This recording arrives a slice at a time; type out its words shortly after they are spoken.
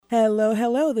Hello,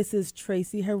 hello. This is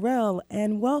Traci Harrell,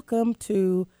 and welcome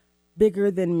to Bigger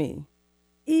Than Me.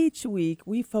 Each week,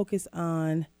 we focus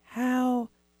on how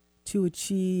to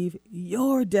achieve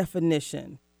your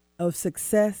definition of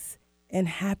success and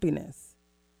happiness.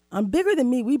 On Bigger Than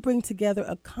Me, we bring together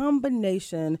a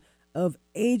combination of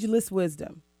ageless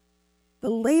wisdom, the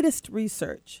latest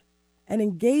research, and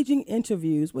engaging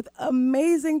interviews with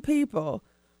amazing people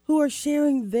who are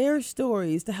sharing their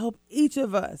stories to help each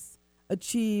of us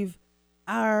achieve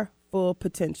our full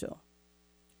potential.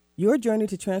 Your journey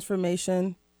to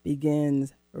transformation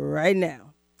begins right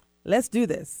now. Let's do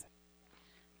this.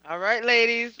 All right,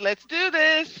 ladies, let's do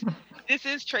this. This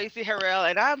is Traci Harrell,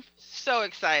 and I'm so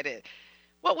excited.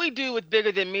 What we do with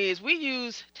Bigger Than Me is we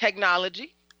use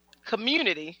technology,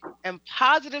 community, and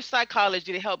positive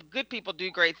psychology to help good people do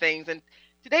great things. And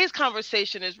today's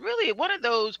conversation is really one of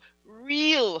those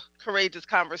real courageous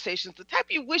conversations, the type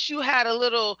you wish you had a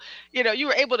little, you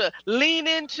were able to lean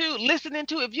into, listen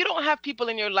into. If you don't have people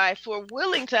in your life who are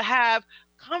willing to have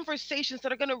conversations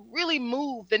that are going to really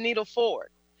move the needle forward.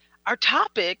 Our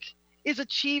topic is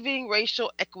achieving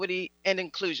racial equity and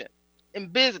inclusion in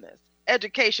business,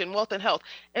 education, wealth, and health,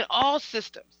 in all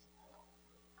systems.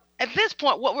 At this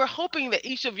point, what we're hoping that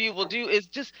each of you will do is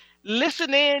just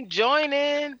listen in, join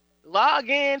in, log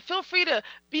in. Feel free to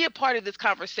be a part of this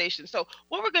conversation. So,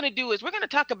 what we're going to do is we're going to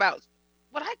talk about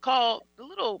what I call the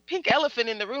little pink elephant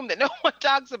in the room that no one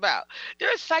talks about. There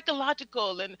are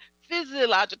psychological and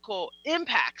physiological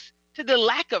impacts to the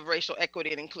lack of racial equity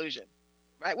and inclusion,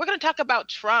 right? We're going to talk about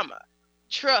trauma,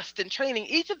 trust, and training.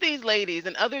 Each of these ladies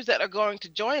and others that are going to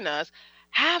join us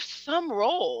have some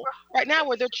role right now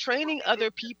where they're training other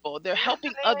people, they're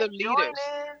helping other leaders.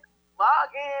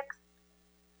 Log in.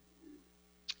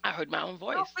 I heard my own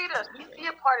voice. Feel free to be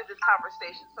a part of this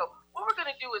conversation. So what we're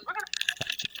going to do is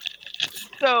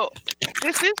So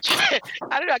this is,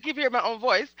 I don't know, I keep hearing my own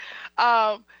voice.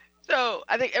 So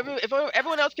I think if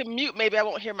everyone else can mute, maybe I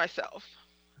won't hear myself.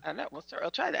 I don't know. Well, sir,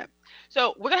 I'll try that.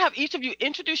 So we're gonna have each of you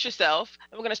introduce yourself,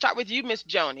 and we're gonna start with you, Miss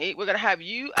Joni. We're gonna have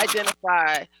you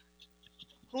identify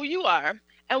who you are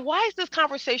and why is this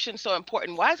conversation so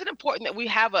important? Why is it important that we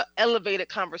have an elevated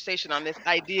conversation on this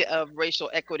idea of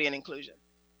racial equity and inclusion?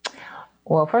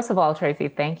 Well, first of all,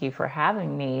 Traci, thank you for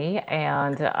having me.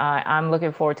 And I'm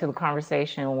looking forward to the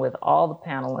conversation with all the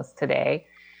panelists today.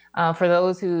 For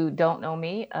those who don't know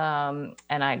me, and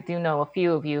I do know a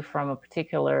few of you from a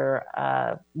particular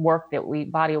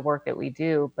body of work that we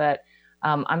do, but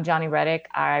I'm Johnny Reddick.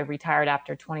 I retired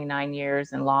after 29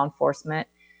 years in law enforcement.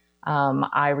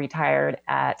 I retired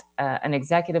at an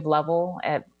executive level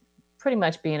at pretty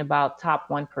much being about top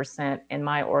 1% in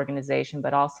my organization,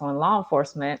 but also in law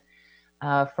enforcement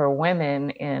for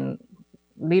women in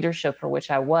leadership for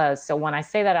which I was. So when I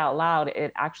say that out loud,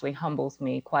 it actually humbles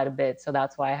me quite a bit. So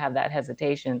that's why I have that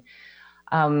hesitation.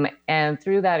 And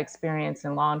through that experience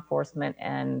in law enforcement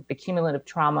and the cumulative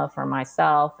trauma for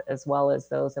myself, as well as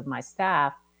those of my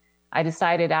staff, I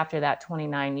decided after that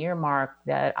 29-year mark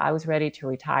that I was ready to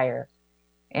retire.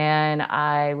 And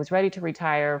I was ready to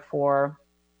retire for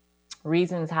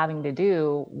reasons having to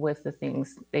do with the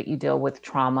things that you deal with,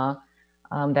 trauma,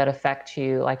 that affect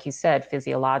you, like you said,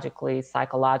 physiologically,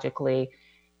 psychologically.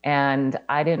 And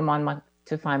I didn't want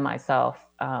to find myself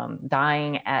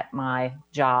dying at my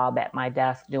job, at my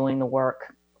desk, doing the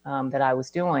work that I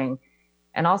was doing.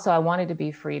 And also I wanted to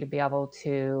be free to be able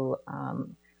to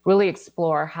really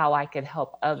explore how I could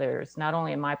help others, not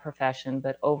only in my profession,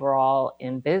 but overall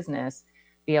in business,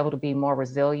 be able to be more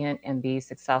resilient and be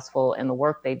successful in the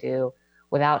work they do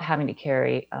without having to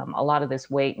carry a lot of this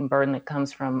weight and burden that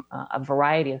comes from a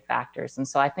variety of factors. And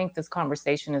so I think this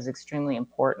conversation is extremely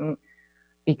important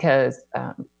because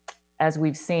as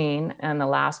we've seen in the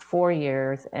last 4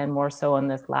 years and more so in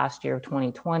this last year of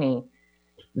 2020,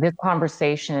 this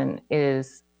conversation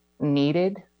is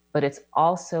needed, but it's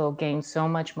also gained so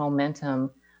much momentum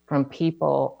from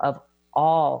people of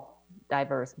all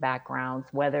diverse backgrounds,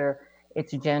 whether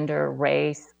it's gender,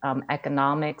 race,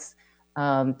 economics,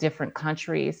 different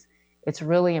countries. It's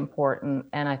really important.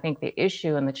 And I think the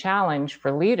issue and the challenge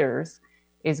for leaders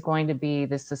is going to be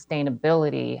the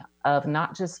sustainability of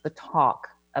not just the talk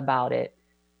about it,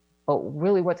 but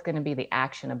really what's going to be the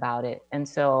action about it. And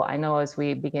so I know as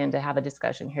we begin to have a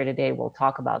discussion here today, we'll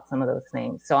talk about some of those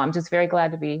things. So I'm just very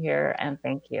glad to be here and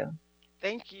thank you.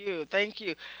 Thank you. Thank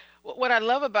you. What I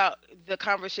love about the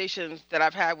conversations that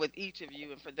I've had with each of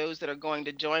you, and for those that are going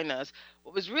to join us,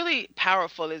 what was really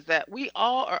powerful is that we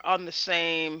all are on the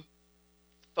same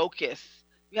focus.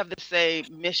 We have the same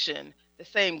mission the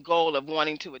same goal of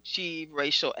wanting to achieve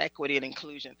racial equity and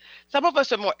inclusion. Some of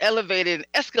us are more elevated and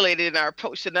escalated in our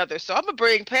approach than others. So I'm gonna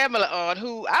bring Pamela on,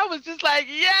 who I was just like,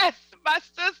 yes, my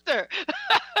sister.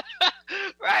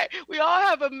 Right? We all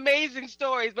have amazing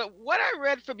stories, but what I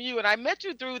read from you, and I met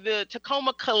you through the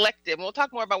Tacoma Collective. And we'll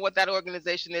talk more about what that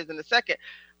organization is in a second.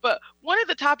 But one of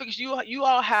the topics you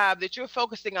all have that you're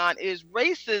focusing on is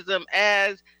racism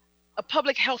as a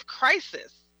public health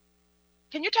crisis.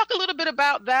 Can you talk a little bit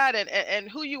about that and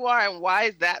who you are and why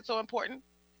is that so important?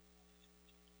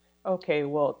 Okay,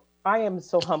 well, I am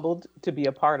so humbled to be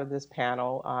a part of this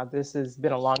panel. This has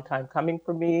been a long time coming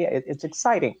for me. It's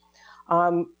exciting.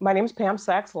 My name is Pam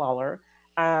Sachs Lawler,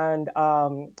 and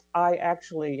I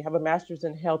actually have a master's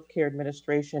in healthcare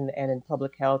administration and in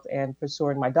public health, and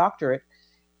pursuing my doctorate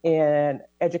in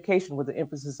education with an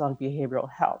emphasis on behavioral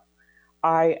health.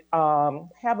 I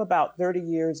have about 30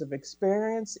 years of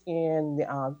experience in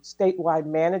statewide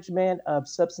management of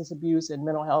substance abuse and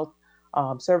mental health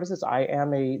services. I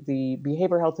am the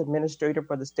behavioral health administrator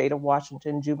for the state of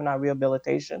Washington Juvenile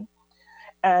Rehabilitation.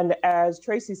 And as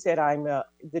Traci said, I'm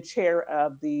the chair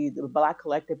of the Black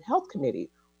Collective Health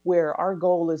Committee, where our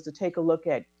goal is to take a look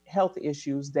at health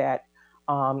issues that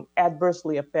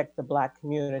adversely affect the Black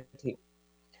community.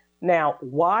 Now,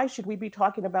 why should we be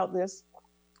talking about this?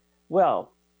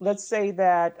 Well, let's say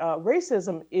that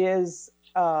racism is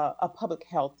a public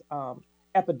health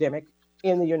epidemic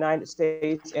in the United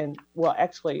States, and well,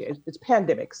 actually, it's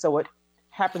pandemic, so it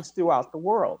happens throughout the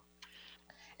world.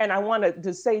 And I wanted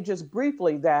to say just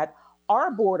briefly that our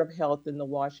Board of Health in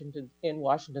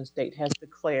Washington State has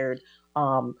declared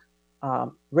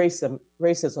racism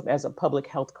as a public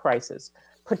health crisis.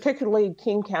 Particularly,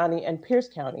 King County and Pierce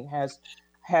County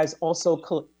has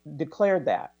also declared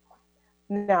that.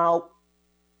 Now,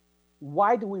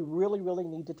 why do we really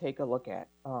need to take a look at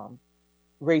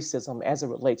racism as it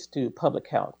relates to public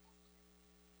health?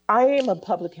 I am a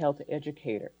public health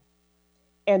educator.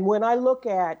 And when I look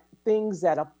at things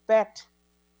that affect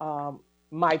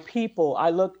my people,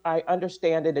 I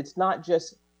understand that it's not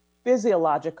just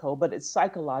physiological, but it's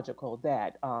psychological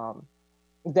that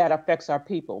affects our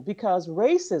people, because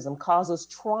racism causes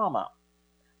trauma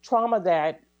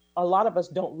that a lot of us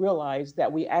don't realize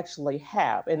that we actually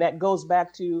have. And that goes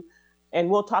back to, and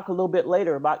we'll talk a little bit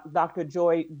later about Dr.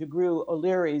 Joy DeGruy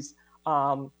O'Leary's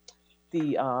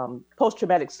the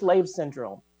post-traumatic slave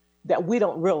syndrome, that we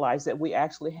don't realize that we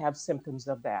actually have symptoms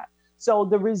of that. So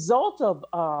the result of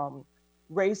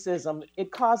racism, it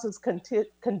causes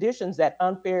conditions that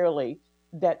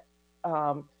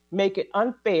make it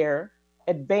unfair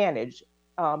advantage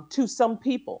to some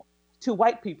people, to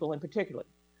white people in particular.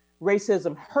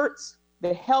 Racism hurts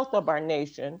the health of our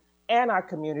nation and our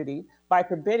community by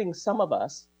preventing some of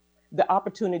us the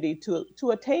opportunity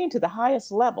to attain to the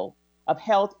highest level of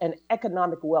health and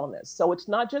economic wellness. So it's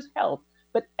not just health,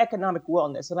 but economic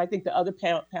wellness. And I think the other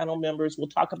panel members will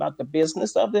talk about the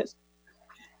business of this.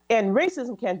 And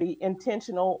racism can be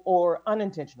intentional or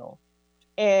unintentional,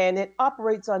 and it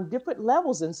operates on different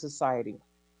levels in society.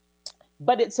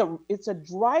 But it's a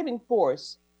driving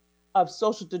force of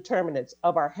social determinants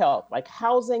of our health, like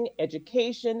housing,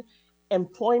 education,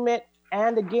 employment,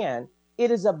 and again,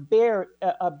 it is a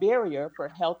barrier for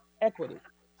health equity.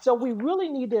 So we really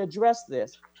need to address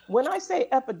this. When I say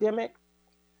epidemic,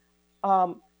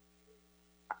 um,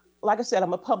 like I said,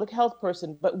 I'm a public health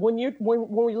person, but when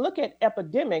we look at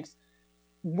epidemics,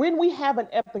 when we have an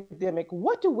epidemic,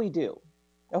 what do we do?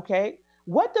 Okay,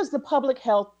 what does the public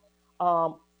health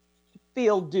um,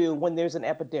 field do when there's an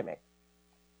epidemic?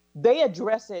 They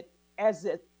address it as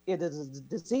it is a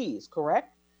disease,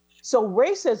 correct? So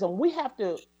racism, we have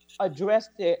to address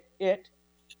it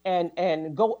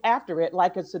and go after it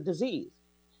like it's a disease.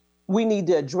 We need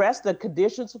to address the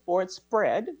conditions for its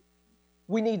spread.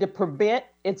 We need to prevent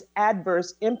its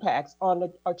adverse impacts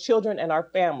on our children and our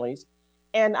families,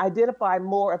 and identify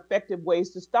more effective ways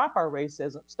to stop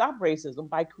racism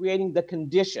by creating the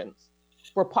conditions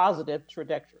for positive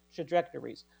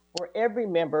trajectories for every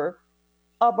member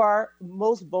of our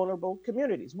most vulnerable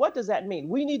communities. What does that mean?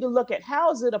 We need to look at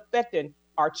how is it affecting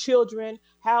our children?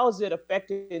 How is it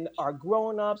affecting our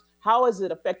grown-ups? How is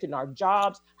it affecting our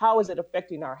jobs? How is it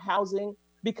affecting our housing?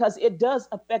 Because it does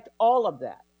affect all of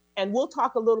that. And we'll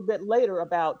talk a little bit later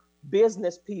about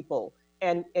business people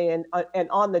and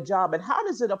on the job, and how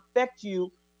does it affect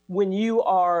you when you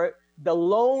are the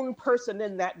lone person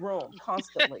in that room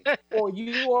constantly, or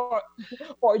you are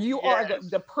Yes.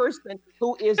 the person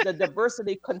who is the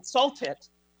diversity consultant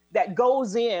that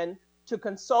goes in to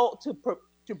consult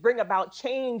to bring about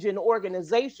change in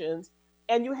organizations,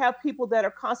 and you have people that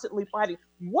are constantly fighting.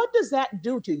 What does that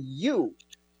do to you Well,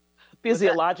 that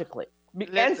physiologically? And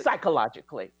Listen,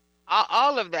 psychologically.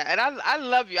 all of that. And I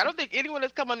love you. I don't think anyone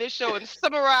has come on this show and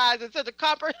summarized in such a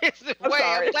comprehensive I'm way.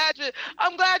 sorry.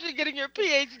 I'm glad you're getting your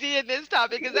PhD in this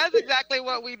topic because that's exactly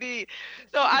what we need.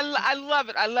 So I love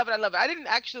it. I love it. I love it. I didn't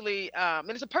actually, and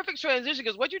it's a perfect transition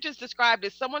because what you just described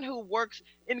is someone who works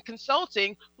in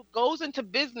consulting who goes into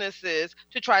businesses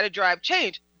to try to drive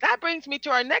change. That brings me to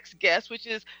our next guest, which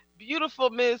is beautiful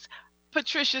Miss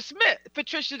Patricia Davis.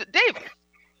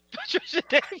 Patricia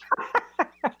Davis.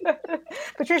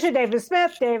 Patricia Davis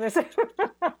Smith Davis.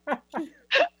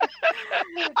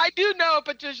 I do know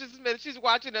Patricia Smith. She's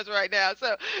watching us right now.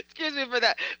 So excuse me for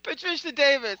that. Patricia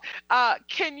Davis,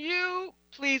 can you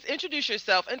please introduce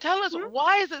yourself and tell us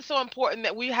why is it so important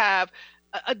that we have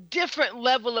a different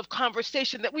level of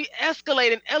conversation, that we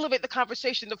escalate and elevate the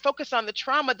conversation to focus on the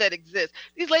trauma that exists?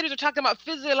 These ladies are talking about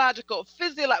physiological,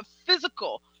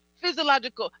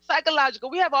 psychological.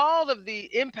 We have all of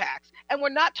the impacts, and we're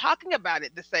not talking about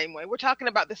it the same way. We're talking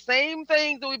about the same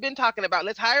things that we've been talking about.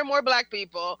 Let's hire more Black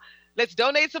people. Let's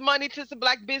donate some money to some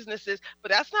Black businesses.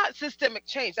 But that's not systemic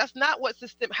change. That's not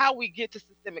how we get to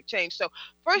systemic change. So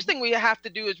first thing we have to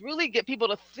do is really get people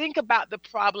to think about the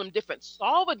problem different,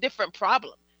 solve a different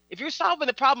problem. If you're solving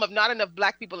the problem of not enough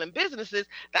Black people in businesses,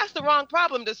 that's the wrong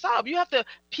problem to solve. You have to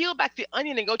peel back the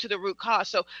onion and go to the root cause.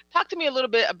 So talk to me a little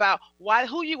bit about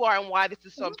who you are and why this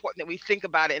is so important that we think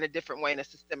about it in a different way, in a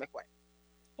systemic way.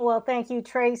 Well, thank you,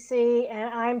 Traci.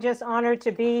 And I'm just honored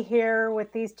to be here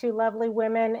with these two lovely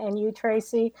women and you,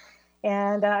 Traci.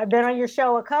 And I've been on your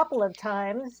show a couple of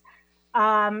times.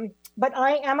 But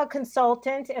I am a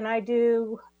consultant and I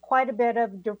do quite a bit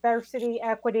of diversity,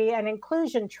 equity, and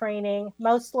inclusion training,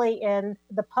 mostly in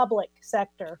the public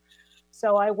sector.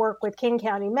 So I work with King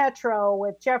County Metro,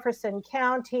 with Jefferson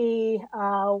County,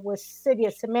 with City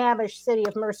of Sammamish, City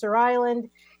of Mercer Island.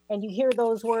 And you hear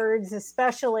those words,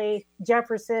 especially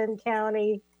Jefferson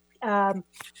County, Sammamish,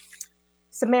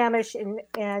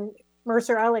 and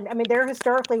Mercer Island. I mean, they're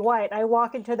historically white. I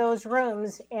walk into those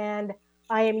rooms and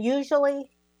I am usually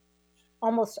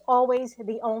almost always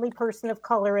the only person of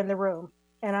color in the room.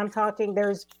 And I'm talking,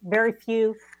 there's very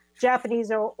few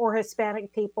Japanese or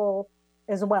Hispanic people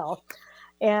as well.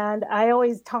 And I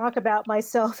always talk about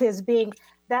myself as being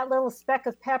that little speck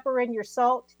of pepper in your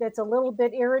salt that's a little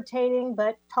bit irritating,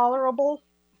 but tolerable.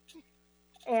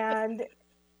 And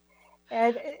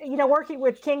working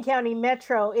with King County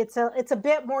Metro, it's a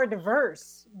bit more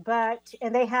diverse,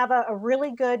 and they have a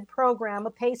really good program,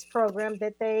 a PACE program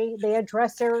that they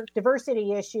address their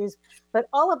diversity issues, but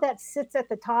all of that sits at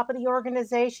the top of the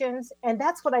organizations. And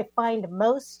that's what I find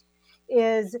most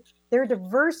is their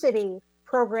diversity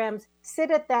programs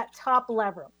sit at that top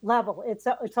level.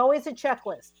 It's always a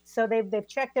checklist. So they've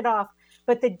checked it off.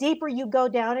 But the deeper you go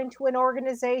down into an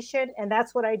organization, and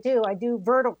that's what I do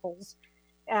verticals.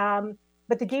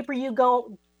 But the deeper you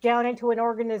go down into an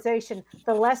organization,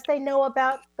 the less they know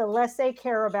about, the less they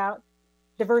care about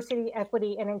diversity,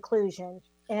 equity, and inclusion.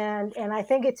 And I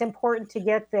think it's important to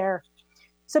get there.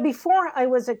 So before I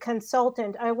was a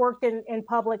consultant, I worked in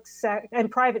private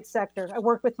sector. I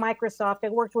worked with Microsoft. I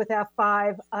worked with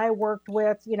F5. I worked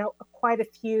with, quite a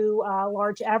few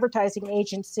large advertising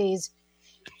agencies.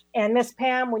 And Miss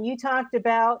Pam, when you talked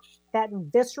about that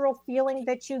visceral feeling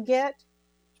that you get,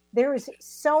 there is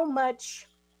so much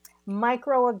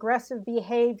microaggressive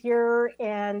behavior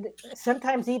and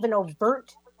sometimes even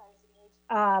overt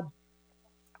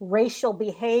racial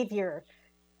behavior.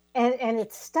 And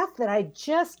it's stuff that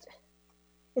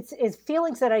it's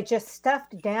feelings that I just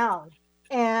stuffed down.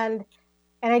 And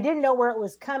I didn't know where it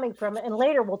was coming from. And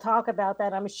later we'll talk about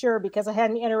that, I'm sure, because I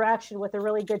had an interaction with a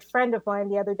really good friend of mine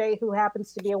the other day who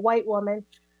happens to be a white woman,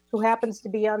 who happens to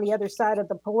be on the other side of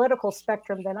the political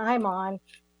spectrum than I'm on.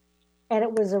 And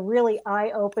it was a really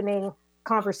eye-opening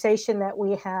conversation that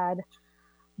we had.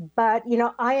 But,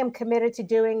 I am committed to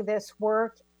doing this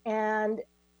work. And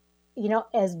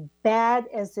as bad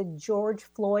as the George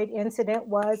Floyd incident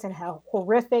was and how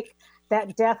horrific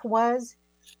that death was,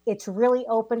 it's really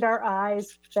opened our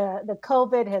eyes. The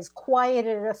COVID has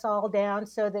quieted us all down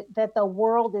so that the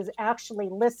world is actually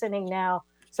listening now.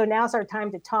 So now's our time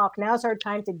to talk. Now's our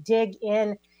time to dig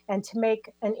in and to make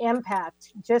an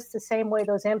impact, just the same way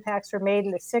those impacts were made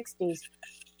in the 60s.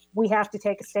 We have to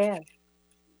take a stand.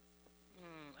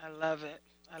 I love it.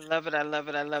 I love it. I love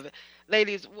it. I love it.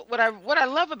 Ladies, what I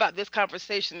love about this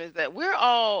conversation is that we're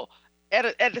all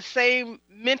at the same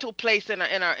mental place in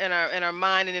our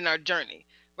mind and in our journey,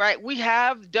 right? We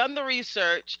have done the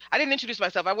research. I didn't introduce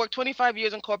myself. I worked 25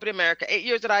 years in corporate America, 8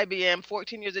 years at IBM,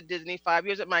 14 years at Disney, 5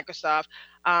 years at Microsoft.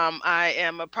 I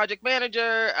am a project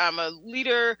manager. I'm a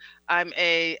leader. I'm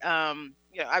a,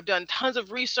 I've done tons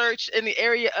of research in the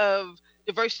area of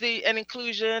diversity and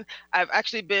inclusion. I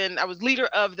was leader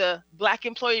of the Black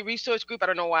Employee Resource Group. I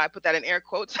don't know why I put that in air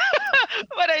quotes,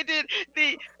 but I did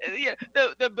the, yeah,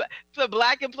 the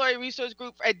Black Employee Resource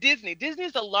Group at Disney. Disney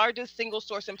is the largest single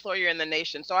source employer in the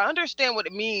nation. So I understand what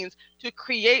it means to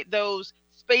create those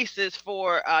spaces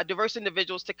for diverse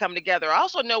individuals to come together. I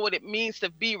also know what it means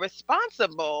to be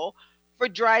responsible for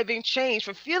driving change,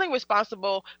 for feeling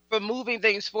responsible for moving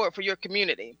things forward for your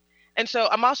community. And so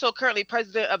I'm also currently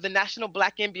president of the National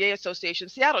Black MBA Association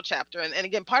Seattle chapter. And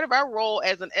again, part of our role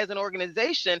as an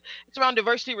organization, it's around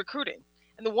diversity recruiting.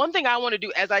 And the one thing I want to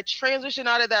do as I transition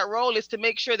out of that role is to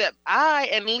make sure that I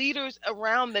and leaders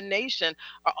around the nation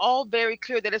are all very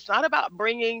clear that it's not about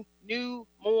bringing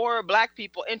more Black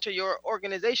people into your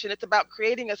organization. It's about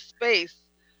creating a space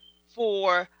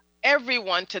for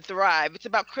everyone to thrive. It's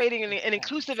about creating an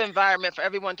inclusive environment for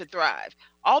everyone to thrive.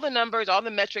 All the numbers, all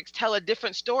the metrics tell a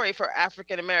different story for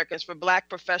African Americans, for Black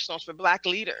professionals, for Black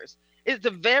leaders. It's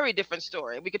a very different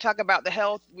story. We could talk about the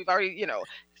health. We've already,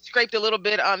 scraped a little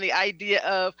bit on the idea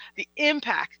of the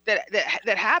impact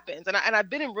that happens. And I've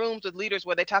been in rooms with leaders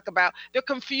where they talk about they're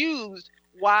confused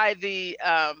why the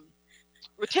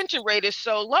retention rate is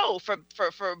so low for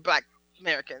Black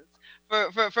Americans,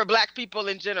 for Black people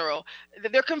in general.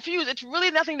 They're confused. It's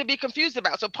really nothing to be confused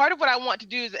about. So part of what I want to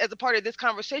do is, as a part of this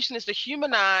conversation, is to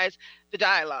humanize the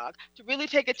dialogue, to really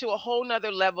take it to a whole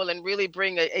nother level and really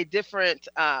bring a different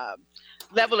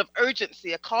level of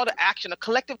urgency, a call to action, a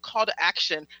collective call to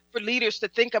action for leaders to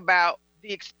think about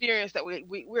the experience that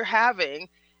we're having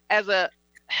as a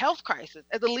health crisis,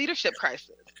 as a leadership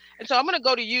crisis. And so I'm going to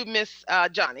go to you, Miss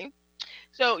Johnny.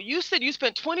 So you said you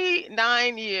spent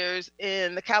 29 years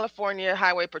in the California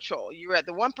Highway Patrol. You were at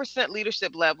the 1%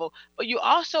 leadership level, but you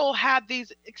also had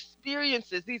these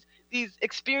experiences, these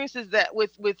experiences that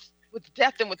with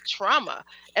death and with trauma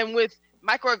and with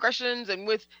microaggressions and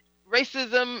with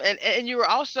racism, and you were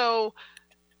also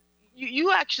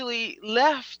you actually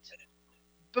left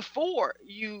before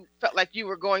you felt like you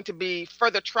were going to be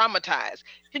further traumatized.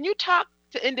 Can you talk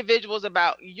to individuals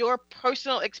about your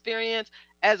personal experience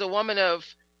as a woman of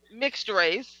mixed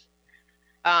race?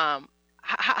 How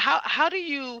do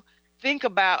you think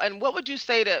about, and what would you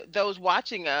say to those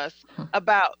watching us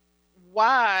about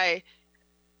why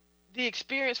the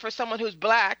experience for someone who's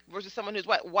Black versus someone who's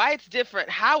white, why it's different,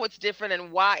 how it's different,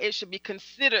 and why it should be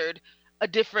considered a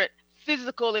different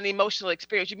physical and emotional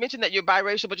experience? You mentioned that you're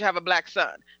biracial, but you have a Black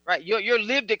son, right? Your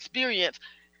lived experience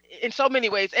in so many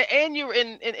ways, and you're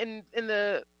in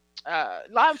the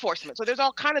law enforcement. So there's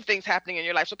all kind of things happening in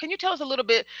your life. So can you tell us a little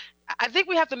bit? I think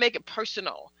we have to make it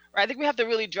personal, right? I think we have to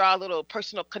really draw a little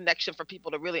personal connection for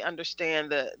people to really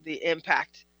understand the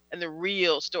impact and the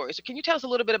real story. So can you tell us a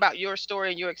little bit about your story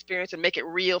and your experience and make it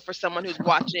real for someone who's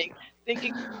watching,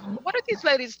 thinking, what are these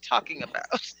ladies talking about?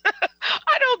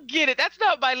 I don't get it. That's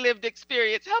not my lived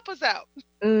experience. Help us out.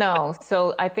 No,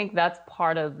 so I think that's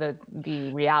part of the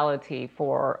reality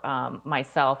for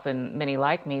myself and many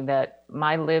like me, that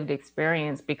my lived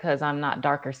experience, because I'm not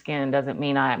darker skinned, doesn't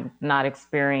mean I'm not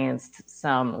experienced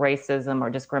some racism or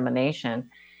discrimination.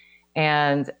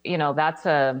 And,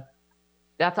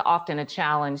 that's often a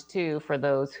challenge too for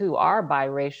those who are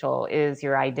biracial, is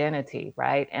your identity,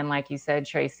 right? And like you said,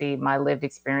 Traci, my lived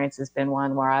experience has been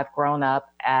one where I've grown up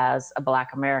as a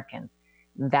Black American.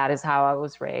 That is how I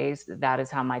was raised. That is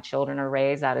how my children are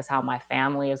raised. That is how my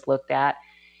family is looked at.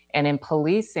 And in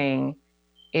policing,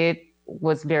 it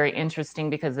was very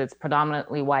interesting because it's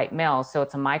predominantly white males. So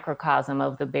it's a microcosm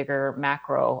of the bigger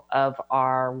macro of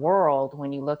our world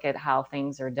when you look at how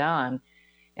things are done.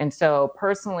 And so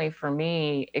personally for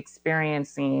me,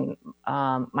 experiencing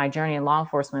my journey in law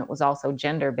enforcement was also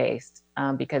gender-based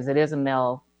because it is a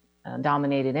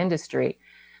male-dominated industry.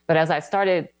 But as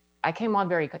I came on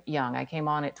very young. I came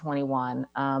on at 21.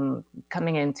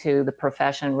 Coming into the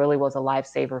profession really was a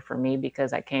lifesaver for me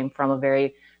because I came from a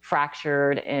very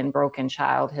fractured and broken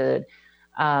childhood.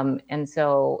 And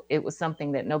so it was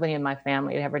something that nobody in my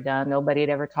family had ever done. Nobody had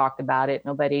ever talked about it.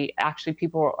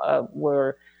 People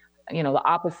were the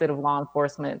opposite of law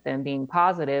enforcement than being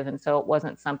positive. And so it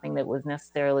wasn't something that was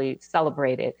necessarily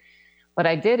celebrated. But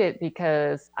I did it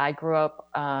because I grew up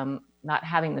not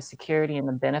having the security and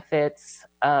the benefits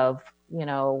of,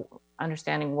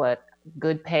 understanding what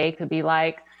good pay could be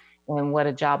like and what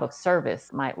a job of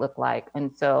service might look like.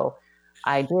 And so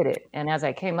I did it. And as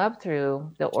I came up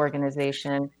through the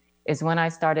organization is when I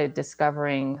started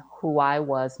discovering who I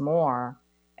was more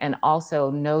and also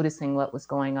noticing what was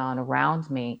going on around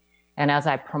me. And as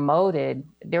I promoted,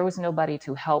 there was nobody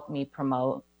to help me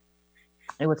promote.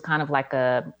 It was kind of like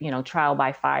a, trial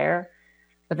by fire.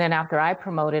 But then after I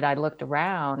promoted, I looked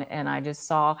around and I just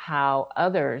saw how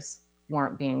others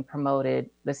weren't being promoted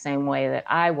the same way that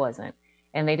I wasn't.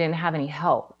 And they didn't have any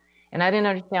help. And I didn't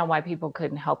understand why people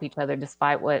couldn't help each other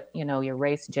despite what, your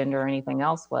race, gender, or anything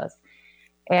else was.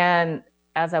 And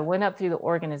as I went up through the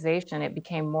organization, it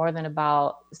became more than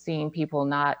about seeing people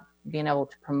not being able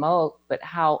to promote, but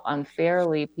how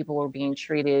unfairly people were being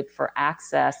treated for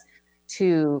access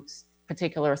to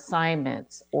particular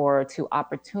assignments or to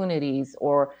opportunities,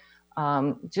 or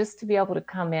just to be able to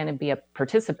come in and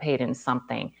participate in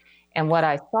something. And what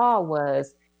I saw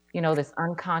was, this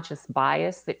unconscious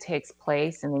bias that takes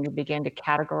place, and then you begin to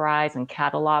categorize and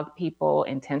catalog people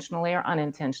intentionally or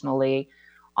unintentionally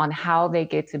on how they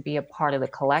get to be a part of the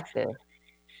collective.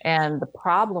 And the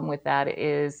problem with that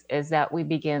is that we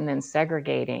begin then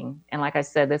segregating. And like I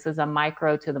said, this is a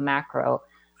micro to the macro,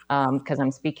 because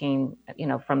I'm speaking,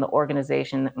 from the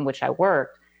organization in which I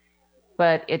worked.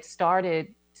 But it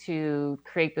started to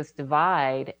create this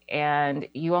divide, and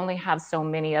you only have so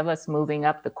many of us moving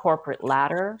up the corporate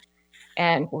ladder,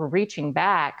 and we're reaching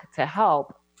back to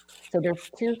help. So there's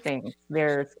two things.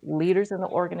 There's leaders in the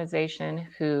organization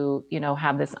who,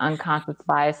 have this unconscious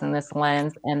bias and this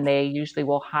lens, and they usually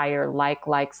will hire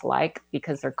likes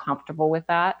because they're comfortable with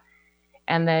that.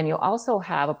 And then you also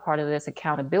have a part of this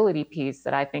accountability piece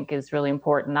that I think is really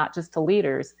important, not just to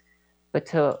leaders, but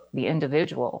to the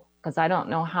individual. Because I don't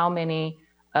know how many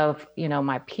of,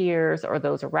 my peers or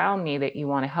those around me that you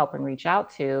want to help and reach out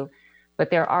to, but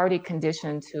they're already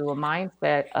conditioned to a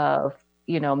mindset of,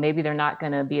 maybe they're not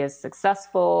going to be as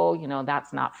successful,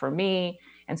 that's not for me.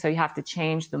 And so you have to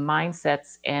change the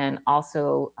mindsets and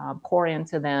also pour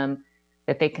into them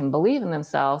that they can believe in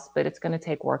themselves, but it's going to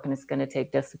take work and it's going to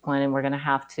take discipline, and we're going to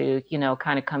have to,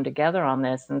 kind of come together on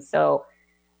this. And so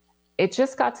it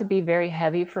just got to be very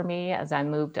heavy for me as I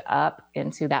moved up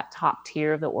into that top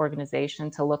tier of the organization,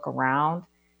 to look around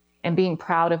and being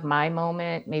proud of my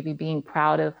moment, maybe being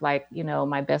proud of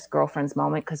my best girlfriend's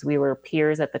moment, because we were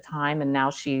peers at the time and now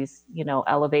she's,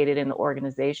 elevated in the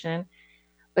organization.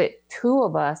 But two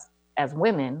of us as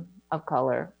women of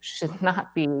color should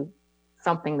not be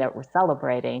something that we're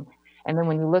celebrating. And then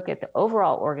when you look at the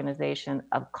overall organization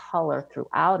of color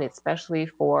throughout it, especially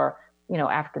for,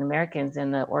 African Americans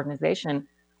in the organization,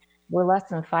 we're less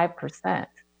than 5%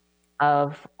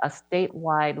 of a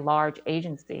statewide large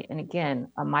agency. And again,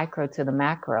 a micro to the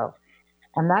macro.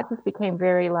 And that just became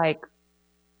very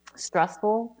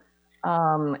stressful.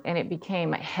 And it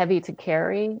became heavy to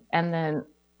carry. And then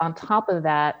on top of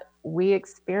that, we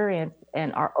experience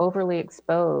and are overly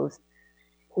exposed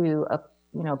to a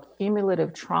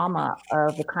cumulative trauma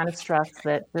of the kind of stress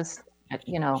that just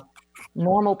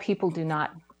normal people do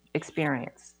not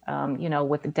experience.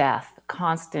 With death,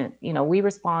 constant. We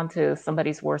respond to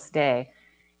somebody's worst day,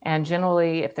 and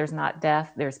generally, if there's not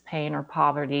death, there's pain or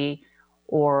poverty,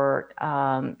 or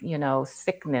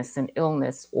sickness and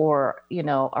illness, or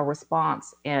a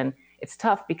response. And it's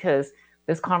tough because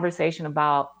this conversation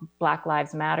about Black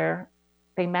Lives Matter,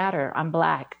 they matter. I'm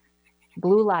Black.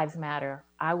 Blue Lives Matter.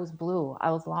 I was blue.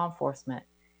 I was law enforcement.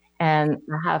 And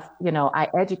I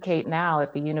educate now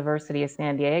at the University of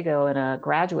San Diego in a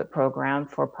graduate program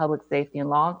for public safety and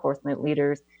law enforcement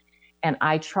leaders. And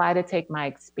I try to take my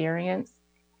experience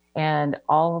and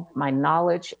all of my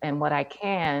knowledge and what I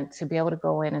can to be able to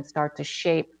go in and start to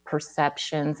shape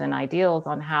perceptions and ideals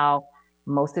on how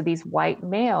most of these white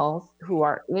males who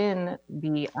are in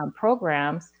the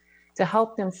programs, to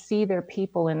help them see their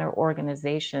people in their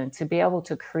organization, to be able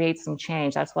to create some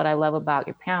change. That's what I love about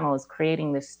your panel, is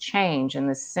creating this change and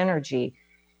this synergy.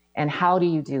 And how do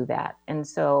you do that? And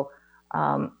so,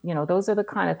 those are the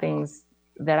kind of things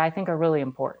that I think are really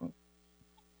important.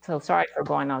 So sorry for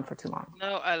going on for too long.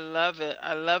 No, I love it.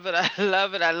 I love it. I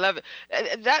love it. I love it.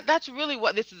 That's really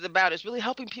what this is about. It's really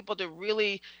helping people to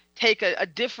really take a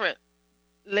different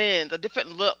lens, a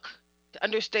different look, to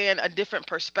understand a different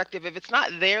perspective. If it's not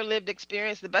their lived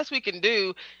experience, the best we can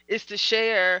do is to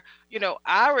share,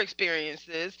 our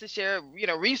experiences, to share,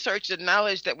 research and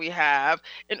knowledge that we have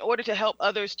in order to help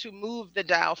others to move the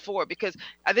dial forward. Because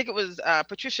I think it was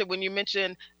Patricia, when you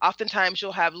mentioned, oftentimes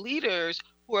you'll have leaders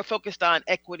who are focused on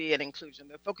equity and inclusion.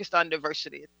 They're focused on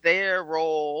diversity. It's their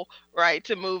role, right,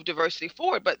 to move diversity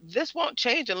forward. But this won't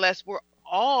change unless we're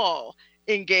all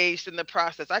engaged in the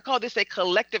process. I call this a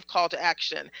collective call to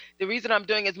action. The reason I'm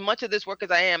doing as much of this work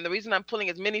as I am, the reason I'm pulling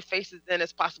as many faces in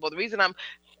as possible, the reason I'm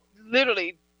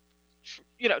literally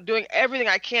doing everything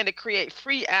I can to create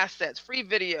free assets, free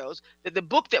videos, the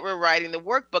book that we're writing, the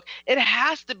workbook. It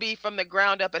has to be from the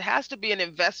ground up. It has to be an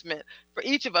investment for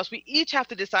each of us. We each have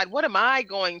to decide, what am I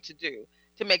going to do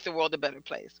to make the world a better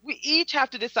place? We each have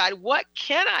to decide, what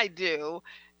can I do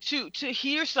to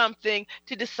hear something,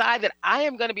 to decide that I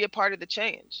am going to be a part of the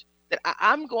change, that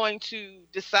I'm going to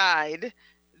decide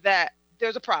that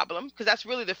there's a problem, because that's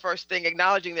really the first thing,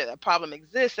 acknowledging that a problem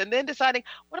exists, and then deciding,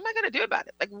 what am I going to do about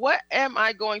it? Like, what am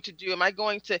I going to do? Am I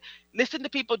going to listen to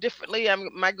people differently?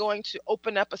 Am I going to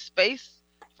open up a space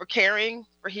for caring,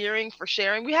 for hearing, for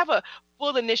sharing? We have a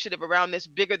full initiative around this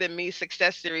Bigger Than Me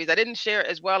success series. I didn't share it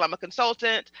as well. I'm a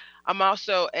consultant. I'm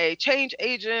also a change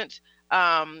agent.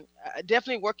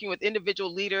 Definitely working with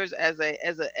individual leaders as a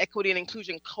equity and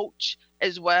inclusion coach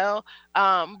as well.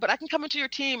 But I can come into your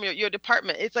team, your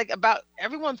department. It's like about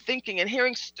everyone thinking and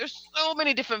hearing. There's so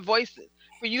many different voices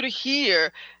for you to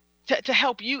hear, to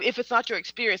help you, if it's not your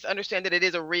experience, understand that it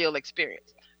is a real experience.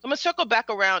 So I'm gonna circle back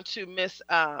around to Miss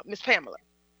Pamela.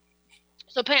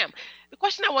 So Pam, the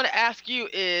question I want to ask you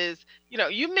is,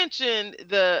 you mentioned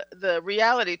the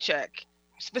reality check,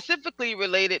 specifically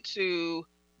related to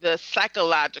the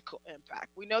psychological impact.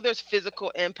 We know there's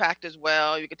physical impact as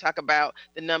well. You could talk about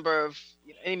the number of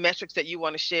any metrics that you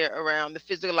want to share around the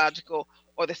physiological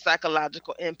or the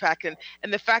psychological impact,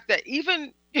 and the fact that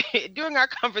even during our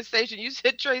conversation, you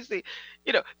said, Traci,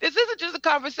 this isn't just a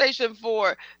conversation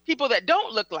for people that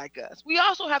don't look like us. We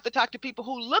also have to talk to people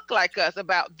who look like us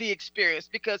about the experience,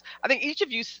 because I think each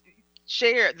of you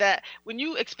shared that when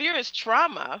you experience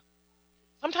trauma,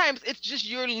 sometimes it's just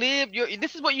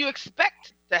this is what you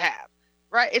expect to have,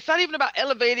 right? It's not even about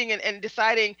elevating and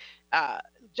deciding.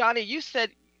 Johnny, you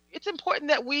said it's important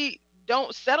that we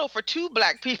don't settle for 2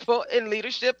 Black people in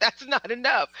leadership. That's not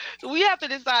enough. So we have to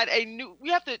decide we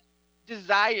have to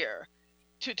desire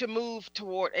to move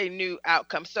toward a new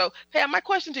outcome. So Pam, my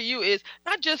question to you is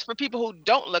not just for people who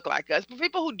don't look like us, but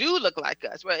people who do look like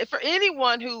us, right? For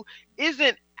anyone who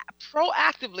isn't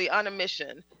proactively on a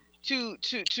mission to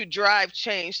drive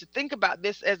change, to think about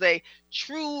this as a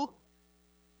true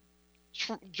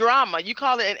drama. You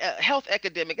call it a health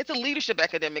epidemic. It's a leadership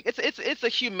epidemic. It's a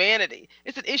humanity.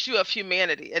 It's an issue of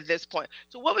humanity at this point.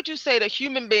 So what would you say to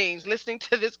human beings listening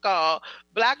to this call,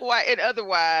 Black, white, and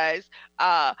otherwise,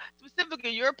 specifically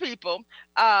your people,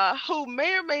 who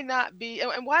may or may not be,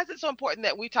 and why is it so important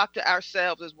that we talk to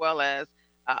ourselves as well as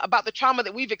about the trauma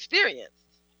that we've experienced,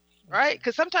 right?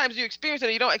 Because sometimes you experience it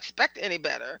and you don't expect any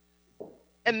better.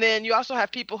 And then you also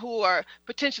have people who are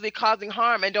potentially causing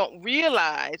harm and don't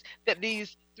realize that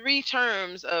these 3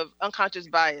 terms of unconscious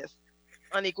bias,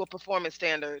 unequal performance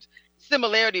standards,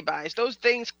 similarity bias, those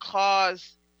things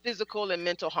cause physical and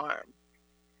mental harm.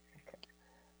 Okay.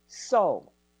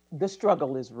 So the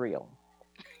struggle is real.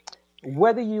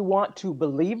 Whether you want to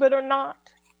believe it or not,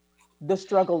 the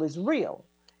struggle is real.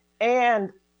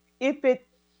 And if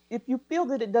you feel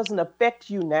that it doesn't affect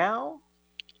you now,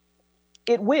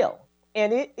 it will.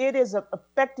 And it is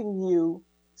affecting you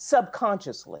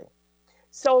subconsciously.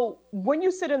 So when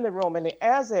you sit in the room, and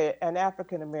as an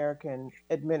African American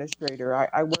administrator,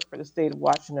 I work for the state of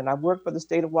Washington. I've worked for the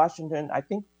state of Washington, I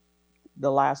think,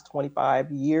 the last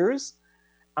 25 years.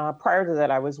 Prior to that,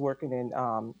 I was working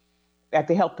at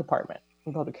the health department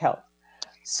in public health.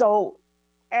 So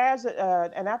as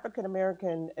an African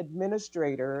American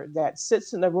administrator that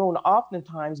sits in the room,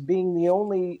 oftentimes being the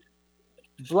only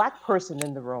Black person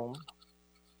in the room,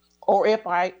 or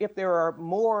if there are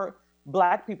more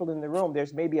Black people in the room,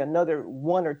 there's maybe another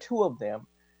 1 or 2 of them.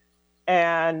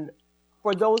 And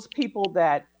for those people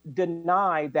that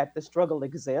deny that the struggle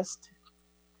exists,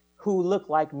 who look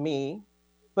like me,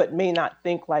 but may not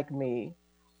think like me,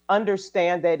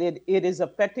 understand that it is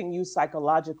affecting you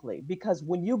psychologically. Because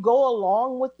when you go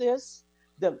along with this,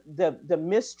 the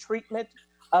mistreatment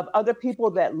of other people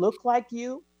that look like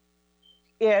you,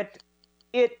 it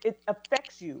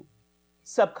affects you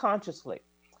subconsciously.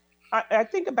 I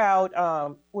think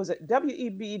about, was it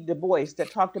W.E.B. Du Bois that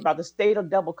talked about the state of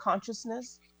double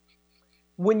consciousness?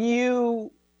 When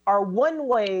you are one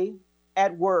way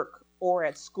at work or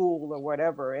at school or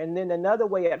whatever, and then another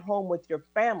way at home with your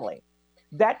family,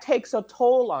 that takes a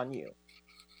toll on you.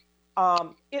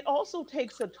 It also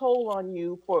takes a toll on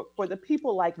you for the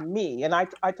people like me. And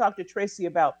I talked to Traci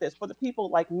about this, for the people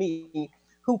like me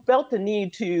who felt the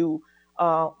need to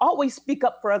always speak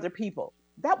up for other people.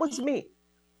 That was me,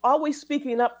 always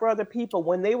speaking up for other people.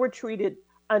 When they were treated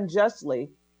unjustly,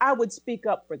 I would speak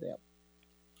up for them.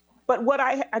 But what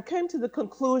I came to the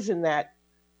conclusion that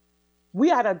we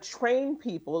ought to train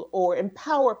people or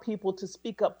empower people to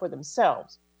speak up for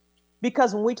themselves.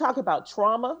 Because when we talk about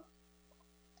trauma,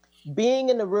 being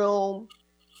in the room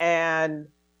and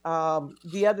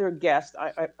the other guest,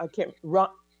 I can't,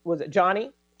 was it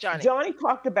Johnny? Johnny. Johnny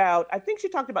talked about, I think she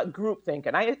talked about groupthink.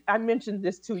 And I mentioned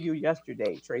this to you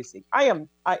yesterday, Traci.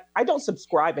 I don't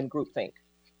subscribe in groupthink.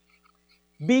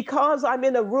 Because I'm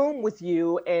in a room with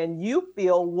you and you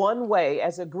feel one way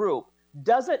as a group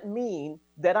doesn't mean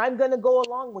that I'm going to go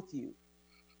along with you,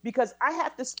 because I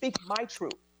have to speak my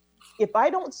truth. If I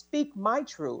don't speak my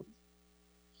truth,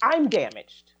 I'm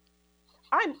damaged.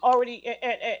 I'm already,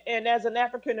 and as an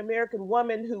African American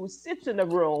woman who sits in a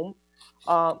room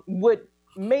with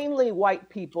mainly white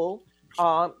people,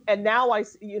 and now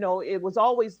it was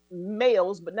always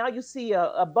males, but now you see an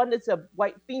abundance of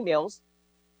white females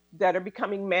that are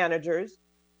becoming managers.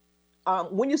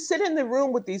 When you sit in the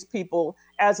room with these people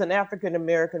as an African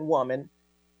American woman,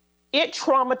 it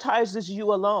traumatizes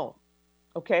you alone,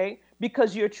 okay?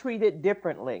 Because you're treated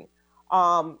differently.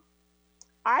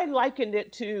 I likened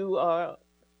it to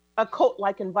a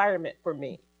cult-like environment for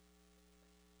me.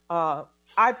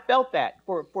 I felt that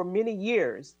for many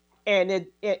years, and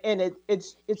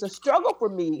it's a struggle for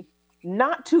me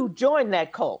not to join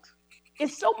that cult.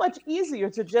 It's so much easier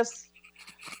to just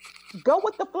go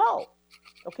with the flow.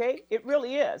 Okay, it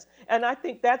really is. And I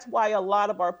think that's why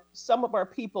some of our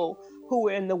people who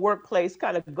are in the workplace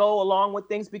kind of go along with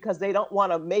things because they don't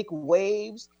want to make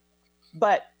waves.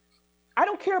 But I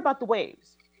don't care about the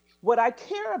waves. What I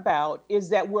care about is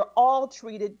that we're all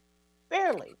treated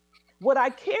fairly. What I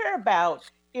care about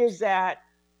is that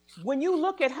when you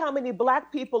look at how many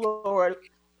Black people or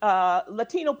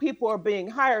Latino people are being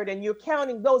hired, and you're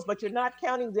counting those, but you're not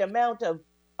counting the amount of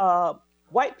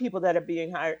white people that are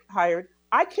being hired,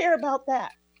 I care about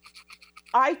that.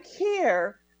 I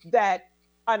care that,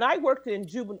 and I work in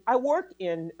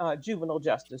juvenile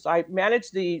justice. I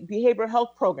manage the behavioral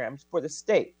health programs for the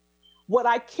state. What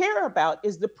I care about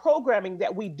is the programming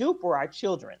that we do for our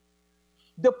children,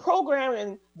 the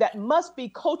programming that must be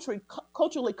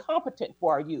culturally competent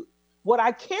for our youth. What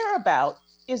I care about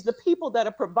is the people that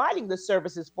are providing the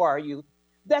services for our youth,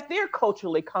 that they're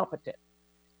culturally competent.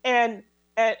 And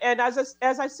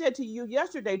as I said to you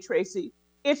yesterday, Traci,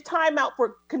 it's time out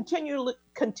for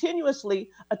continuously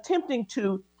attempting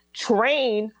to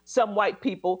train some white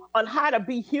people on how to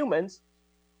be humans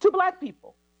to Black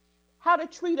people, how to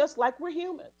treat us like we're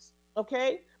humans,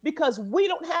 okay? Because we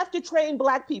don't have to train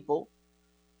Black people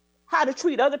how to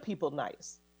treat other people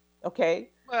nice,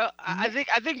 okay? Well, I think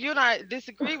you and I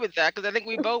disagree with that, because I think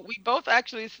we both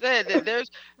actually said that there's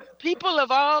people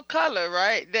of all color,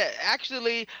 right, that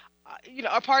actually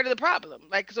are part of the problem.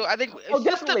 Like, so I think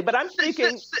definitely, but I'm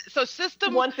speaking so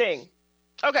system one thing.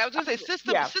 Okay, I was going to say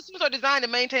systems are designed to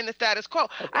maintain the status quo.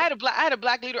 Okay. I had a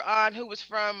Black leader on who was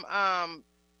from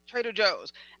Trader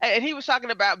Joe's, and he was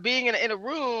talking about being in a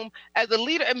room as a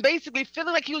leader and basically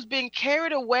feeling like he was being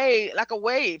carried away like a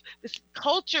wave. This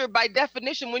culture, by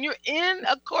definition, when you're in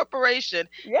a corporation,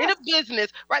 in a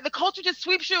business, right, the culture just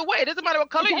sweeps you away. It doesn't matter what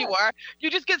color you are, you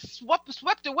just get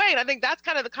swept away. And I think that's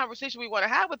kind of the conversation we want to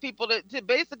have with people, to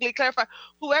basically clarify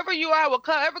whoever you are,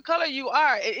 whatever color you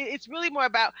are. It's really more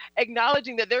about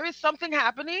acknowledging that there is something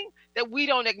happening that we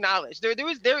don't acknowledge. There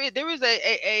is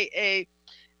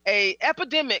a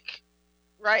epidemic,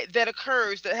 right, that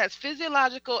occurs that has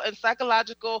physiological and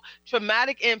psychological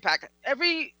traumatic impact.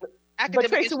 Every academic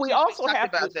but Traci, we also have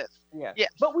about to, this. Yes.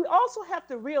 But we also have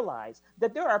to realize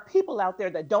that there are people out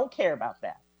there that don't care about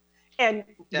that. And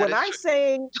when I'm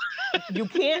saying you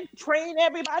can't train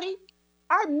everybody,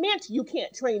 I meant you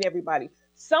can't train everybody.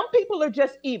 Some people are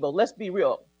just evil. Let's be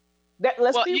real.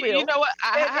 Let's be real. You know what?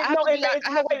 I have to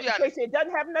be honest. Traci, it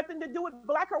doesn't have nothing to do with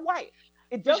Black or white.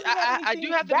 It doesn't have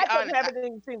anything, doesn't have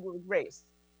anything to do with race.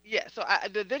 Yeah. So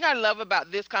the thing I love about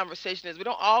this conversation is we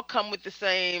don't all come with the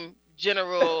same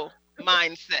general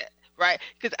mindset, right?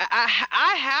 Because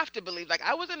I have to believe, like,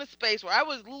 I was in a space where I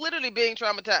was literally being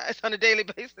traumatized on a daily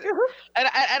basis, and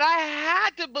I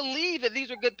had to believe that these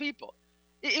were good people.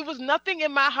 It was nothing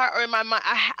in my heart or in my mind.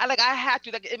 I had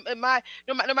to, like, in my,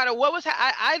 no matter what was,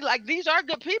 I like, these are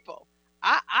good people.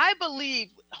 I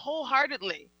believe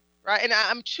wholeheartedly. Right, and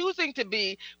I'm choosing to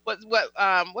be what's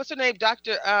her name,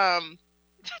 Dr.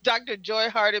 Joy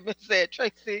Hardiman said,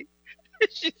 Traci.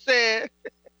 She said,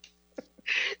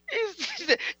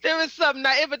 there is some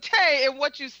naivete in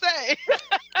what you say.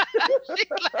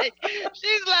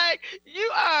 she's like, you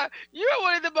are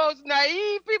one of the most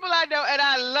naive people I know, and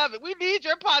I love it. We need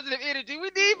your positive energy. We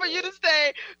need for you to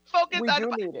stay focused on it.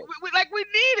 We need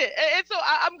it. And so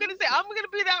I'm gonna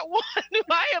be that one who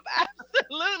I am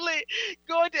absolutely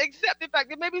going to accept the fact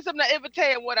that maybe some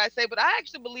naivete in what I say, but I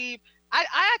actually believe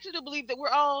do believe that we're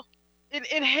all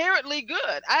inherently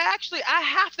good. I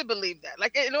have to believe that.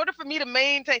 Like, in order for me to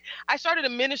maintain, I started a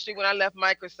ministry when I left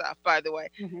Microsoft, by the way.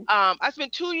 Mhm. I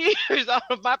spent 2 years on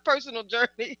my personal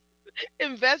journey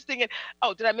investing in.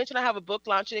 Oh, did I mention I have a book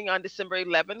launching on December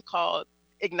 11th called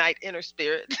Ignite Inner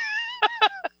Spirit?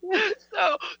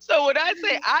 So when I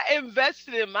say I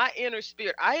invested in my inner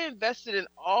spirit, I invested in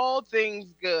all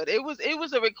things good. It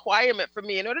was a requirement for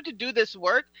me in order to do this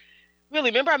work. Really,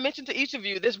 remember I mentioned to each of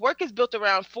you, this work is built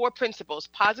around four principles: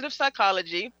 positive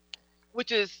psychology,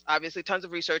 which is obviously tons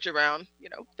of research around,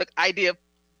 the idea of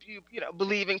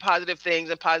believing positive things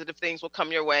and positive things will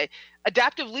come your way.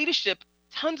 Adaptive leadership,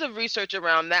 tons of research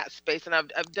around that space, and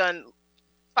I've done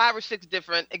 5 or 6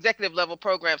 different executive level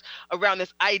programs around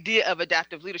this idea of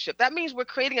adaptive leadership. That means we're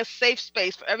creating a safe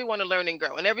space for everyone to learn and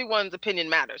grow, and everyone's opinion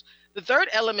matters. The third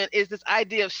element is this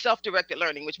idea of self-directed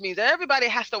learning, which means that everybody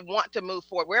has to want to move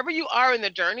forward. Wherever you are in the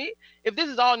journey, if this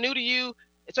is all new to you,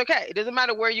 it's okay. It doesn't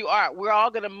matter where you are. We're all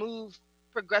going to move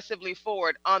progressively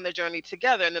forward on the journey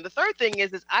together. And then the third thing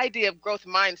is this idea of growth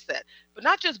mindset, but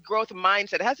not just growth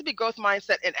mindset. It has to be growth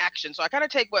mindset in action. So I kind of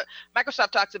take what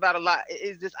Microsoft talks about a lot,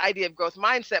 is this idea of growth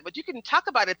mindset. But you can talk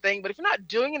about a thing, but if you're not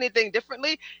doing anything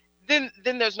differently, then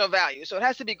there's no value. So it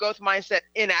has to be growth mindset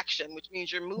in action, which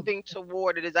means you're moving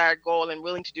toward a desired goal and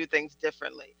willing to do things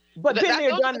differently. But So been there,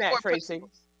 those are done the that, core Traci.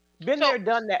 principles. Been So there,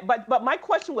 done that. But my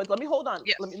question was, let me hold on.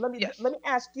 yes, yes. Let me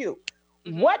ask you,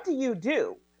 Mhm. what do you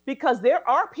do? Because there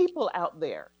are people out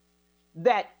there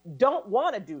that don't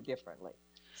want to do differently.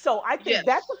 So I think Yes.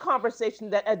 that's a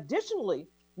conversation that additionally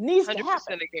needs to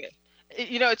 100% happen. again.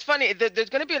 It's funny.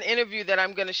 There's going to be an interview that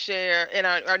I'm going to share, and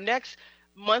our next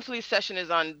monthly session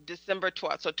is on December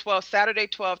 12th. So 12 Saturday,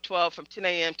 12/12 from 10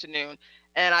 a.m. to noon.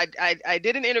 And I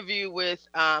did an interview with,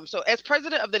 so as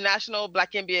president of the National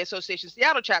Black MBA Association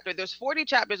Seattle chapter, there's 40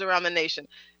 chapters around the nation.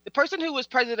 The person who was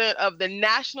president of the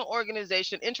national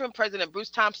organization, interim president Bruce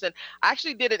Thompson, I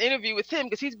actually did an interview with him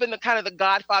because he's been the kind of the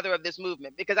godfather of this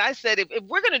movement. Because I said, if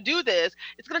we're going to do this,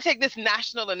 it's going to take this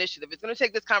national initiative. It's going to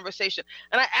take this conversation.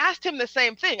 And I asked him the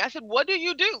same thing. I said, what do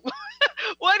you do?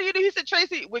 What do you do? He said,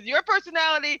 Traci, with your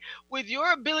personality, with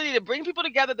your ability to bring people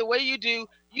together the way you do,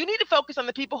 you need to focus on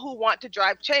the people who want to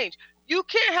drive change. You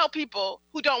can't help people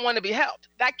who don't want to be helped.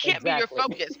 That can't be your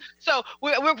Exactly. focus. So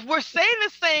we're saying the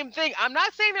same thing. I'm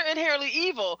not saying they're inherently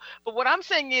evil, but what I'm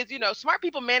saying is, smart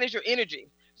people manage your energy.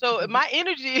 So if my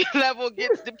energy level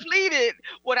gets depleted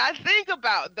when I think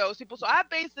about those people. So I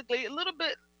basically, a little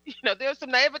bit, there's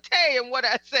some naivete in what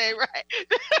I say, right?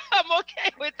 I'm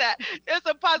okay with that. There's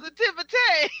some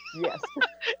positivity. Yes.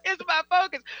 It's my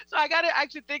focus. So I got to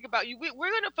actually think about you.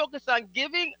 We're going to focus on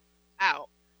giving out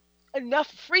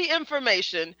enough free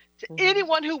information to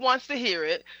anyone who wants to hear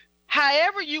it,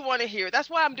 however you want to hear it. That's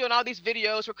why I'm doing all these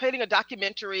videos. We're creating a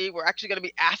documentary. We're actually going to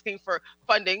be asking for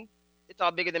funding. It's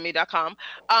all bigger than me.com.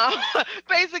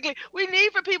 Basically, we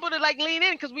need for people to lean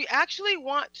in because we actually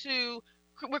want to,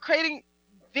 we're creating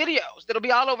videos that'll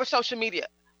be all over social media.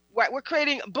 Right? We're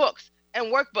creating books and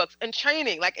workbooks and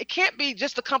training. Like, it can't be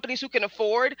just the companies who can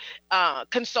afford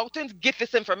consultants get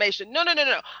this information. No.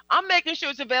 I'm making sure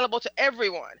it's available to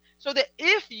everyone so that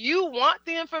if you want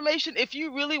the information, if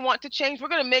you really want to change, we're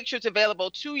going to make sure it's available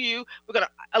to you. We're going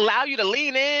to allow you to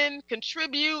lean in,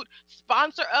 contribute,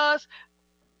 sponsor us,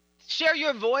 share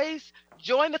your voice,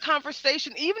 join the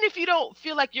conversation. Even if you don't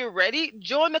feel like you're ready,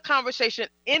 join the conversation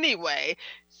anyway,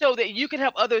 so that you can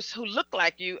help others who look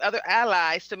like you, other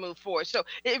allies, to move forward. So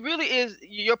it really is,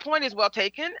 your point is well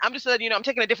taken. I'm just letting you know I'm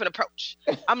taking a different approach.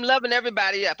 I'm loving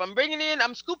everybody up. I'm bringing in,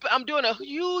 I'm scooping, I'm doing a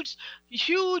huge,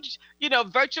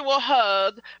 virtual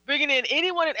hug, bringing in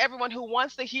anyone and everyone who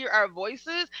wants to hear our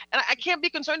voices. And I can't be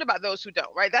concerned about those who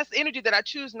don't, right? That's the energy that I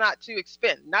choose not to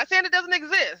expend. Not saying it doesn't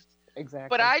exist. Exactly.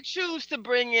 But I choose to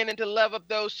bring in and to love up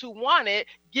those who want it,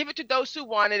 give it to those who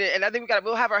wanted it, and I think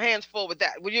we'll have our hands full with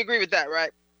that. Would you agree with that, right?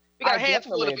 We got our hands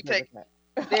full if we take.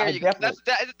 There you go. That's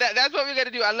what we're gonna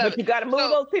do. I love it. But you got to move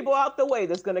those people out the way.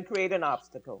 That's going to create an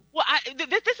obstacle. Well,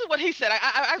 this is what he said.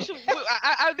 This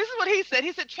is what he said.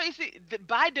 He said, Traci,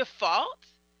 by default,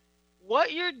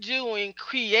 what you're doing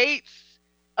creates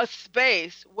a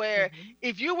space where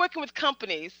if you're working with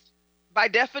companies, by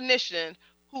definition,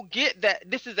 who get that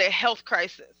this is a health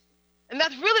crisis. And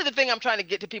that's really the thing I'm trying to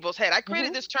get to people's head. I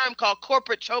created this term called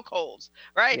corporate chokeholds,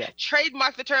 right? Yeah.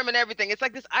 Trademark the term and everything. It's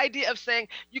like this idea of saying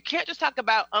you can't just talk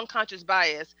about unconscious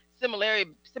bias,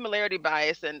 similarity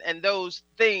bias, and those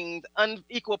things,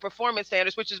 unequal performance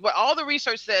standards, which is what all the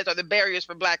research says are the barriers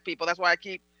for Black people. That's why I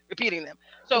keep repeating them.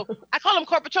 So I call them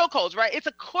corporate chokeholds, right? It's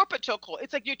a corporate chokehold.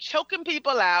 It's like you're choking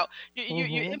people out. You're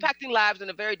impacting lives in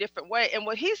a very different way. And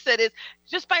what he said is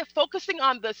just by focusing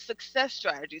on the success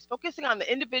strategies, focusing on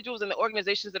the individuals and the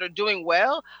organizations that are doing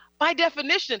well, by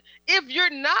definition, if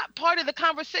you're not part of the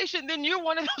conversation, then you're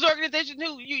one of those organizations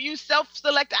who you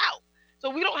self-select out. So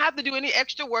we don't have to do any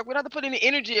extra work. We don't have to put any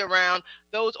energy around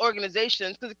those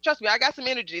organizations because trust me, I got some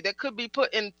energy that could be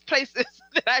put in places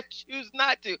that I choose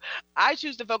not to. I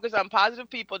choose to focus on positive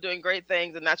people doing great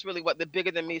things, and that's really what the Bigger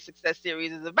Than Me Success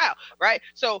Series is about, right?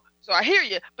 So I hear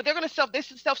you, but they're gonna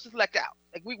self-select out.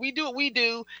 Like we do what we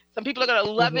do. Some people are gonna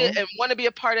love it and want to be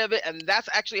a part of it, and that's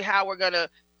actually how we're gonna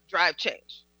drive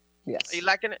change. Yes. Are you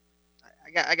liking it?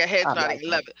 I got heads nodding. I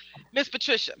love it. Miss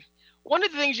Patricia, one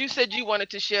of the things you said you wanted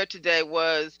to share today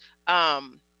was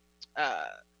kind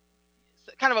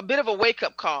of a bit of a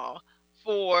wake-up call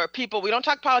for people. We don't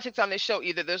talk politics on this show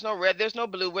either. There's no red, there's no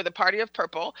blue. We're the party of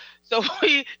purple. So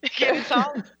it's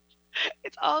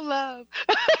all love.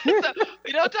 So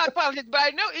we don't talk politics, but I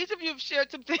know each of you have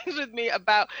shared some things with me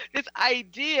about this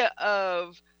idea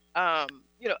of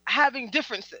having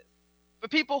differences. For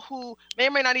people who may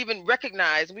or may not even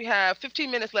recognize, we have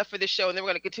 15 minutes left for this show, and then we're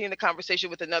going to continue the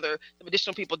conversation with some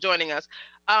additional people joining us.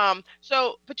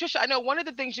 So, Patricia, I know one of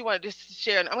the things you wanted to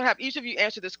share, and I'm going to have each of you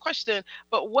answer this question,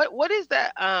 but what is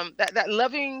that that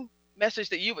loving message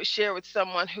that you would share with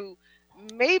someone who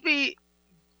maybe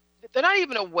they're not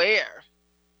even aware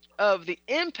of the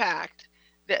impact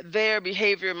that their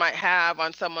behavior might have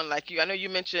on someone like you? I know you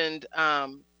mentioned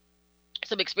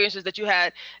some experiences that you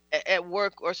had at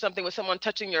work or something with someone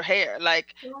touching your hair,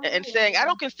 like, and saying, I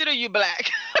don't consider you black.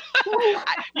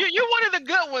 You're one of the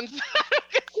good ones.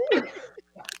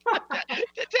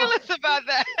 Tell us about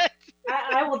that.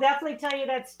 I will definitely tell you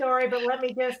that story, but let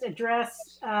me just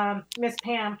address Miss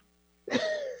Pam.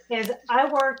 Is I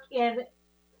work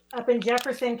up in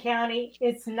Jefferson County.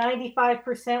 It's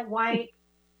 95% white,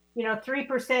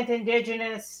 3%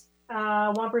 indigenous,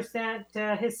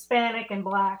 1% Hispanic and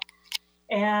black.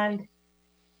 And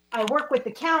I work with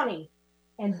the county,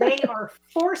 and they are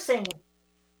forcing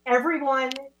everyone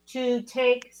to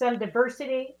take some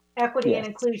diversity, equity, and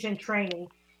inclusion training.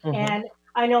 And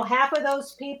I know half of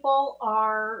those people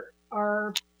are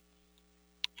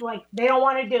like, they don't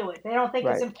want to do it. They don't think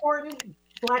it's important.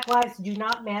 Black lives do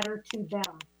not matter to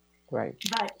them. Right.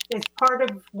 But it's part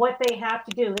of what they have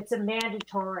to do. It's a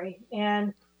mandatory.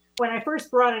 And when I first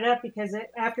brought it up, because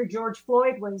after George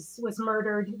Floyd was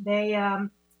murdered, they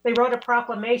wrote a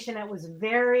proclamation that was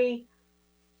very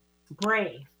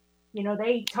brave.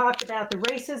 They talked about the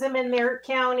racism in their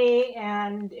county,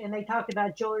 and they talked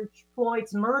about George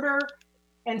Floyd's murder.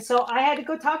 And so I had to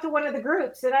go talk to one of the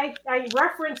groups, and I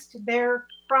referenced their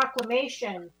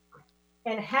proclamation,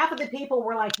 and half of the people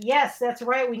were like, yes, that's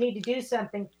right, we need to do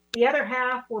something. The other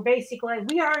half were basically,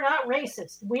 we are not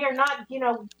racist. We are not,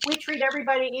 we treat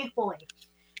everybody equally.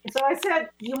 And so I said,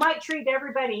 you might treat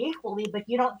everybody equally, but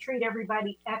you don't treat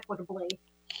everybody equitably.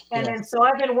 And then so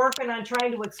I've been working on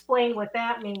trying to explain what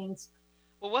that means.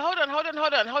 Well, hold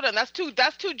on. That's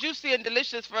too juicy and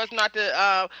delicious for us not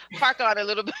to park on a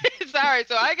little bit. Sorry,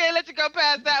 so I can't let you go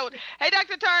past that one. Hey,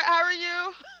 Dr. Tart, how are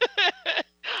you?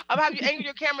 I'm gonna have you angle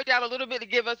your camera down a little bit to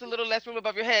give us a little less room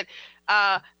above your head.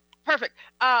 Perfect.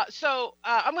 So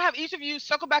I'm gonna have each of you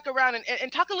circle back around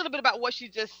and talk a little bit about what she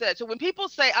just said. So when people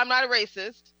say I'm not a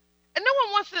racist, and no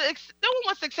one wants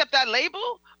to accept that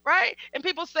label, right? And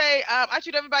people say I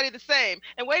treat everybody the same.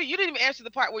 And wait, you didn't even answer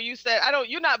the part where you said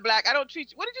you're not black. I don't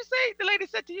treat you. What did you say? The lady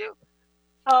said to you.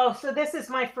 Oh, so this is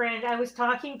my friend. I was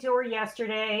talking to her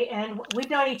yesterday, and we've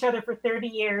known each other for 30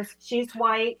 years. She's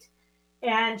white,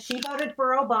 and she voted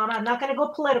for Obama. I'm not going to go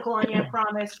political on you, I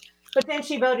promise. But then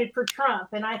she voted for Trump.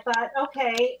 And I thought,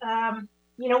 okay,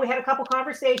 we had a couple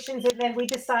conversations, and then we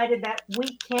decided that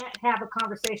we can't have a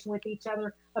conversation with each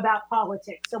other about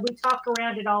politics. So we talk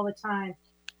around it all the time.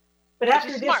 But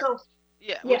after this,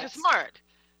 which is smart.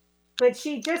 But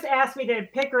she just asked me to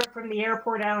pick her up from the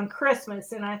airport on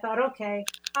Christmas. And I thought, okay,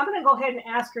 I'm going to go ahead and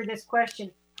ask her this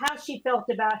question, how she felt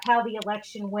about how the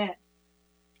election went.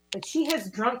 But she has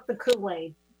drunk the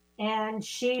Kool-Aid. And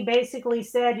she basically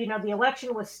said, the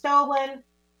election was stolen.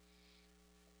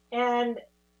 And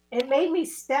it made me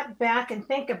step back and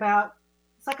think about,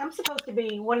 it's like I'm supposed to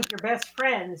be one of your best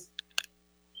friends.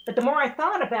 But the more I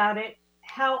thought about it,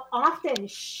 how often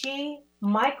she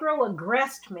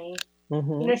microaggressed me.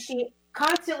 She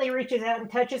constantly reaches out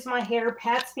and touches my hair,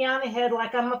 pats me on the head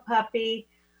like I'm a puppy.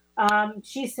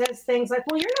 She says things like,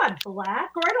 well, you're not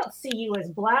black, or I don't see you as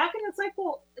black. And it's like,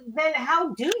 well, then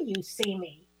how do you see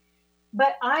me?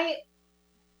 But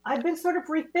I've been sort of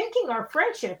rethinking our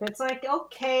friendship. It's like,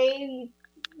 okay,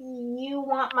 you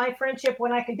want my friendship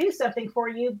when I can do something for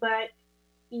you, but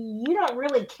you don't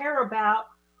really care about.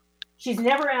 She's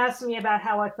never asked me about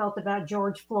how I felt about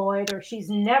George Floyd, or she's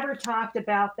never talked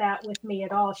about that with me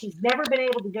at all. She's never been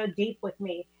able to go deep with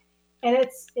me. And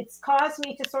it's caused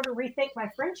me to sort of rethink my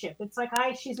friendship. It's like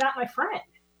she's not my friend.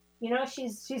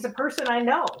 She's a person I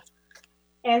know.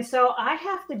 And so I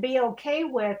have to be okay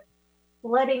with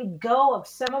letting go of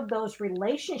some of those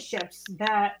relationships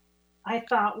that I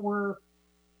thought were,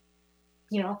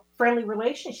 friendly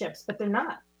relationships, but they're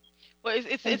not. Well,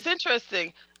 it's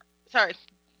interesting. Sorry,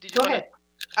 did you Go want to? ahead.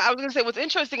 I was going to say what's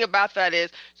interesting about that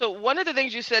is, so one of the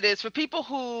things you said is for people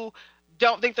who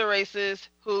don't think they're racist,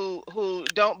 who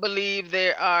don't believe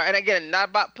they are, and again, not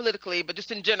about politically, but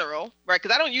just in general, right?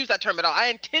 Because I don't use that term at all. I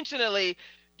intentionally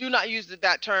do not use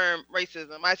that term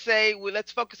racism. I say, well,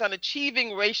 let's focus on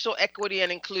achieving racial equity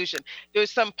and inclusion. There's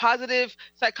some positive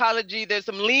psychology, there's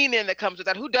some lean in that comes with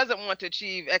that. Who doesn't want to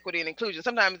achieve equity and inclusion?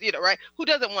 Sometimes, right? Who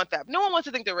doesn't want that? No one wants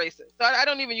to think they're racist. So I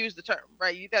don't even use the term,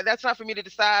 right? That's not for me to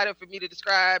decide or for me to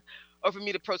describe or for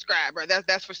me to proscribe, right?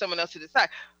 That's for someone else to decide.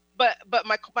 But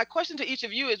my question to each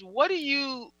of you is, what do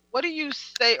you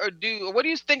say or do, or what do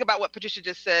you think about what Patricia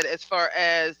just said as far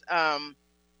as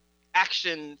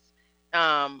actions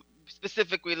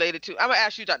specific related to? I'm gonna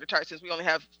ask you, Dr. Tart, since we only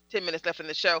have 10 minutes left in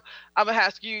the show. I'm gonna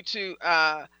ask you to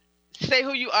say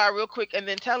who you are real quick, and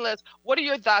then tell us what are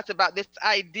your thoughts about this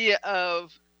idea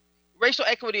of racial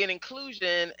equity and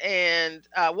inclusion, and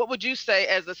what would you say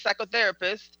as a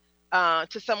psychotherapist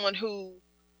to someone who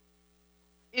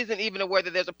isn't even aware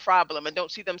that there's a problem and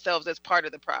don't see themselves as part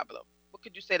of the problem? What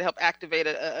could you say to help activate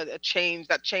a change,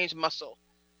 that change muscle?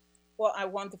 Well, I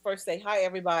want to first say hi,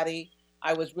 everybody.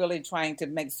 I was really trying to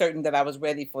make certain that I was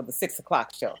ready for the 6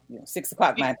 o'clock show. 6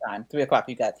 o'clock my time, 3 o'clock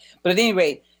you guys. But at any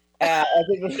rate, as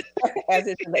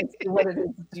it relates to what it is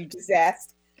that you just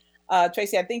asked,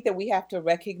 Traci, I think that we have to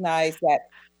recognize that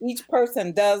each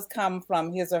person does come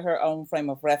from his or her own frame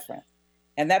of reference.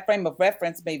 And that frame of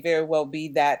reference may very well be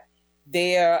that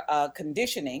their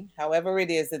conditioning, however it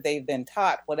is that they've been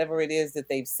taught, whatever it is that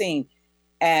they've seen,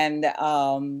 and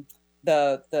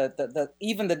the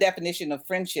even the definition of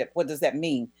friendship, what does that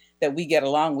mean? That we get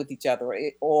along with each other,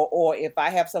 or if I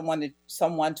have someone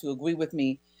to agree with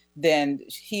me, then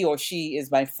he or she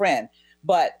is my friend.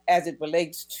 But as it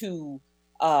relates to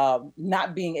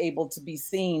not being able to be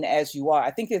seen as you are,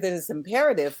 I think that it is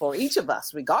imperative for each of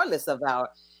us, regardless of our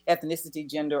ethnicity,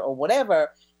 gender, or whatever,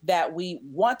 that we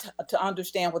want to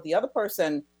understand what the other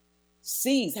person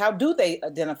sees. How do they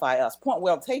identify us? Point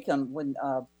well taken when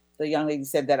the young lady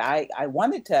said that. I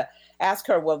wanted to ask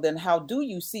her, well, then how do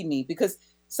you see me? Because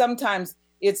sometimes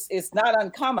it's not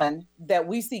uncommon that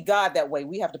we see God that way.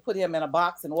 We have to put him in a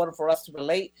box in order for us to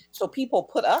relate. So people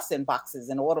put us in boxes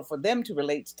in order for them to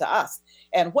relate to us.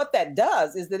 And what that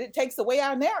does is that it takes away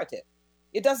our narrative.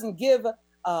 It doesn't give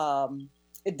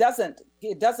it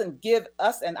doesn't give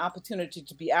us an opportunity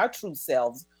to be our true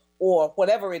selves, or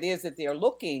whatever it is that they're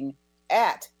looking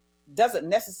at doesn't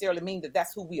necessarily mean that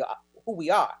that's who we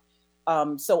are.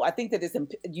 So I think that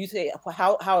you say,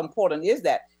 how important is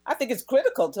that? I think it's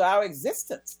critical to our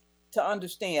existence to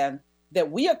understand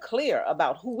that we are clear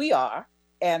about who we are,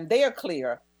 and they are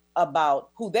clear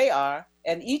about who they are,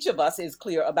 and each of us is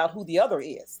clear about who the other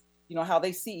is. How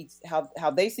they see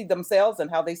they see themselves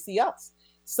and how they see us.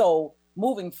 So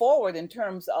moving forward in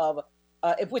terms of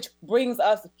which brings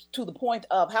us to the point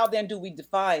of how then do we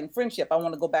define friendship? I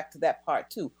want to go back to that part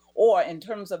too. Or in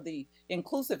terms of the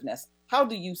inclusiveness, how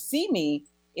do you see me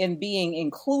in being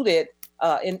included,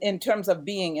 in terms of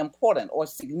being important or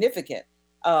significant?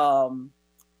 Am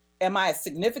I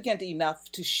significant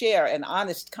enough to share an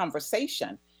honest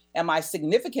conversation? Am I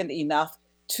significant enough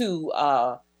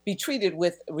to be treated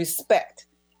with respect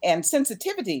and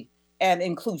sensitivity and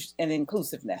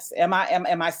inclusiveness? Am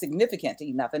I significant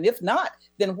enough? And if not,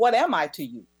 then what am I to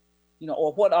you?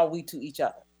 Or what are we to each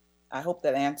other? I hope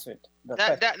that answered the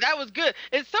question. That was good.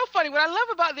 It's so funny. What I love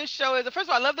about this show is, first of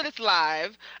all, I love that it's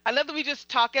live. I love that we just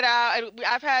talk it out. And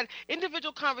I've had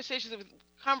individual conversations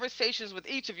with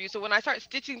each of you. So when I start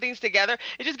stitching things together,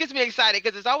 it just gets me excited,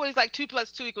 because it's always like 2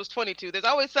 + 2 = 22. There's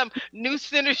always some new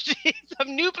synergy,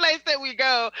 some new place that we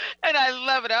go, and I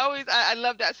love it. I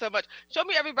love that so much. Show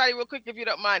me everybody real quick, if you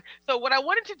don't mind. So what I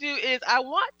wanted to do is I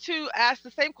want to ask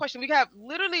the same question. We have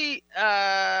literally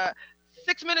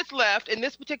 6 minutes left in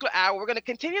this particular hour. We're going to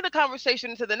continue the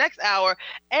conversation into the next hour,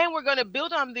 and we're going to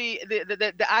build on the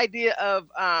idea of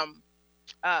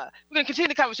we're going to continue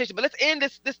the conversation, but let's end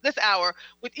this hour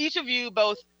with each of you,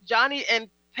 both Johnny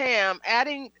and Pam,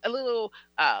 adding a little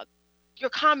your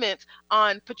comments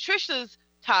on Patricia's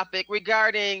topic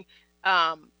regarding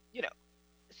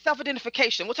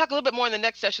self-identification. We'll talk a little bit more in the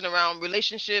next session around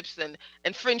relationships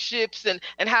and friendships and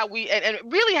how we and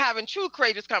really having true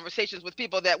courageous conversations with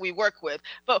people that we work with.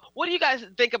 But what do you guys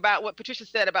think about what Patricia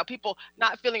said about people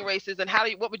not feeling racist, and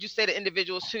what would you say to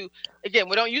individuals who, again,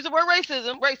 we don't use the word racist,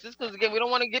 because again, we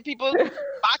don't want to get people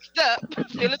boxed up,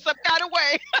 feeling some kind of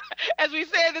way. As we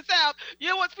say in the South, you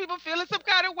don't want people feeling some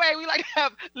kind of way. We like to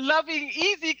have loving,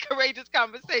 easy, courageous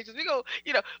conversations. We go,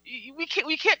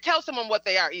 we can't tell someone what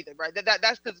they are either, right?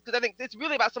 That's because I think it's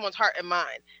really about someone's heart and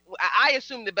mind. I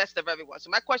assume the best of everyone. So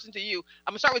my question to you,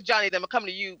 I'm gonna start with Johnny, then I'm gonna come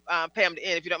to you, Pam, to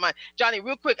end, if you don't mind. Johnny,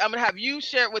 real quick, I'm gonna have you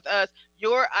share with us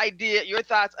your idea, your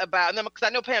thoughts about, and then because I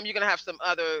know Pam, you're gonna have some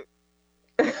other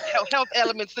health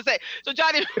elements to say. So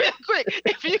Johnny, real quick,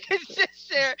 if you could just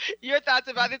share your thoughts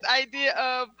about this idea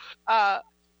of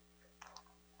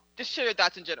just share your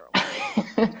thoughts in general.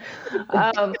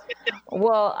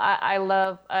 Well,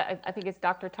 I think it's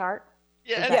Dr. Tart.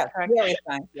 Yeah, very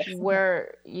fine. Yes.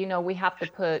 Where, we have to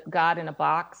put God in a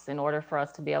box in order for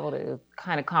us to be able to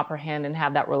kind of comprehend and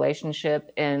have that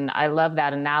relationship. And I love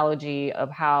that analogy of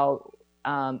how,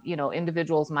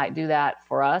 individuals might do that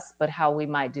for us, but how we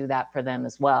might do that for them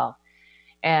as well.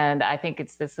 And I think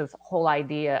it's this whole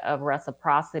idea of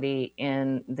reciprocity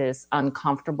in this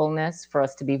uncomfortableness for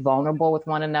us to be vulnerable with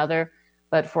one another,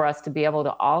 but for us to be able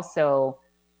to also,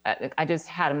 I just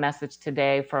had a message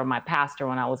today from my pastor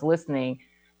when I was listening,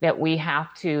 that we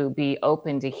have to be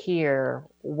open to hear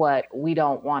what we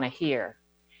don't want to hear.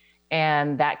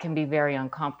 And that can be very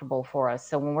uncomfortable for us.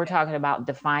 So when we're talking about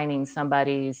defining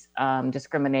somebody's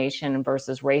discrimination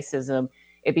versus racism,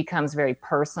 it becomes very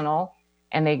personal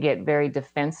and they get very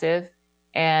defensive.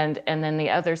 And then the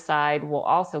other side will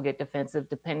also get defensive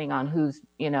depending on who's,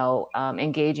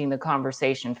 engaging the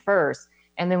conversation first.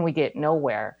 And then we get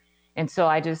nowhere. And so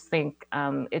I just think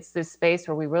it's this space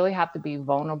where we really have to be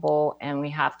vulnerable and we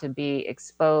have to be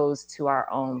exposed to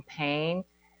our own pain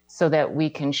so that we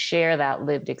can share that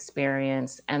lived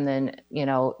experience and then,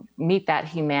 meet that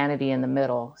humanity in the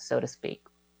middle, so to speak.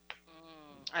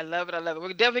 I love it.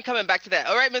 We're definitely coming back to that.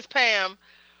 All right, Miss Pam.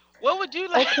 What would you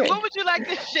like? Okay. What would you like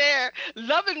to share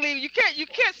lovingly? You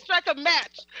can't strike a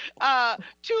match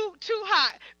too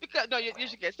hot, because no, you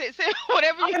should get say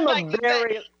whatever you like to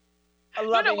say.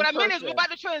 No, what I mean is we're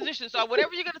about to transition. So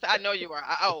whatever you're gonna say, I know you are.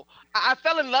 I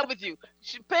fell in love with you,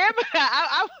 Pam.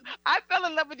 I fell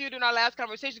in love with you during our last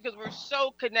conversation because we're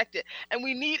so connected, and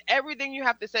we need everything you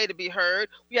have to say to be heard.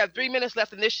 We have 3 minutes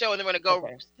left in this show, and then we're gonna go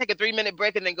take a 3-minute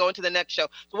break and then go into the next show.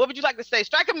 So what would you like to say?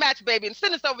 Strike a match, baby, and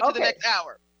send us over to the next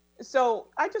hour. So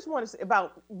I just want to say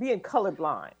about being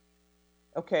colorblind.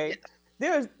 Okay,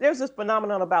 there's this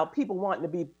phenomenon about people wanting to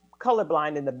be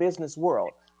colorblind in the business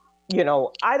world.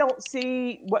 I don't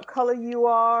see what color you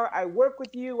are. I work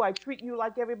with you. I treat you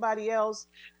like everybody else.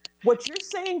 What you're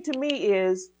saying to me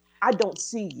is, I don't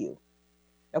see you.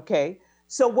 Okay.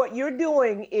 So what you're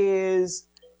doing is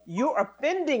you're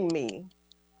offending me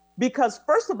because,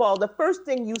 first of all, the first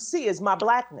thing you see is my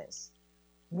blackness.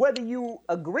 Whether you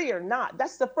agree or not,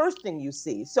 that's the first thing you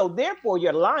see. So therefore,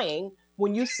 you're lying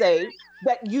when you say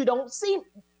that you don't see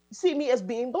me as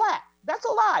being black. That's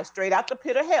a lie, straight out the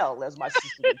pit of hell, as my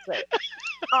sister would say.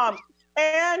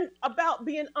 And about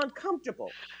being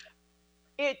uncomfortable.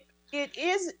 It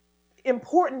is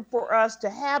important for us to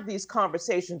have these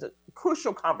conversations,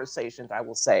 crucial conversations, I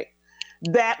will say,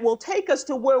 that will take us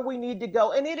to where we need to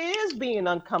go. And it is being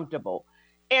uncomfortable.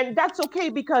 And that's okay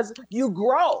because you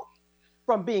grow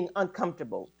from being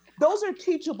uncomfortable. Those are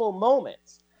teachable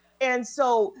moments. And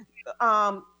so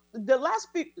the last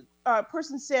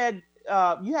person said,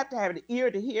 you have to have an ear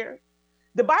to hear.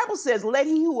 The Bible says, let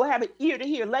he who will have an ear to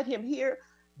hear, let him hear.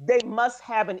 They must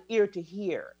have an ear to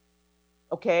hear.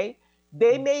 Okay?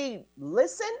 They may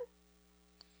listen,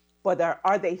 but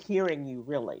are they hearing you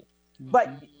really? But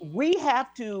we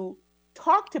have to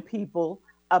talk to people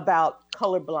about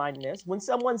colorblindness. When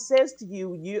someone says to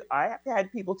you, I have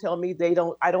had people tell me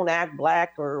I don't act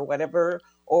black or whatever,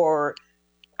 or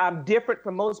I'm different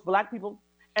from most black people.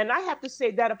 And I have to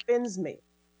say that offends me.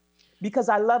 Because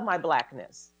I love my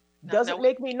blackness. Doesn't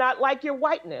make me not like your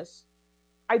whiteness.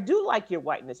 I do like your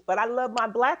whiteness, but I love my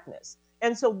blackness.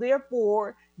 And so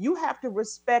therefore, you have to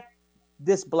respect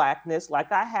this blackness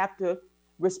like I have to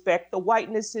respect the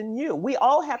whiteness in you. We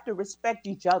all have to respect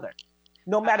each other,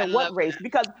 no matter what race,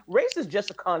 because race is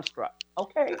just a construct.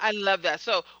 Okay. I love that.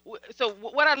 So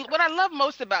what I love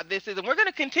most about this is, and we're going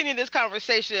to continue this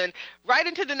conversation right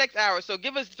into the next hour. So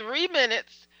give us 3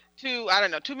 minutes to,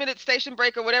 2-minute station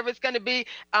break or whatever it's going to be.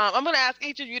 I'm going to ask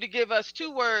each of you to give us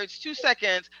 2 words, 2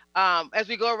 seconds, as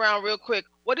we go around real quick.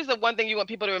 What is the one thing you want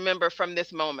people to remember from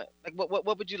this moment? Like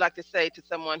what would you like to say to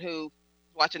someone who's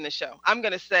watching this show. I'm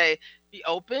going to say, be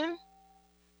open,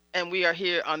 and we are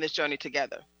here on this journey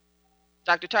together.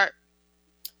 Dr. Tart?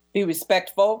 Be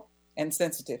respectful and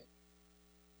sensitive.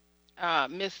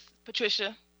 Miss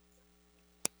Patricia?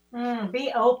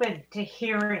 Be open to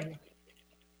hearing.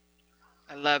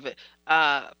 I love it.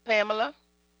 Pamela?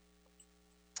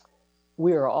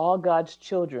 We are all God's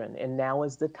children, and now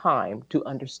is the time to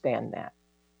understand that.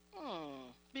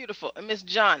 Beautiful. And Miss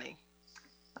Johnny?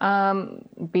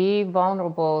 Be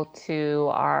vulnerable to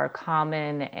our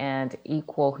common and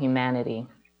equal humanity.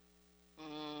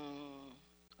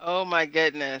 Oh my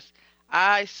goodness.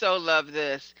 I so love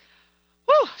this.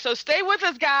 Whew. So stay with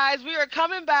us, guys. We are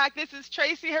coming back. This is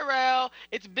Traci Harrell.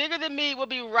 It's Bigger Than Me. We'll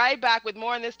be right back with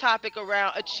more on this topic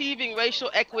around achieving racial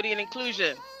equity and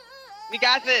inclusion. We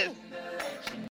got this.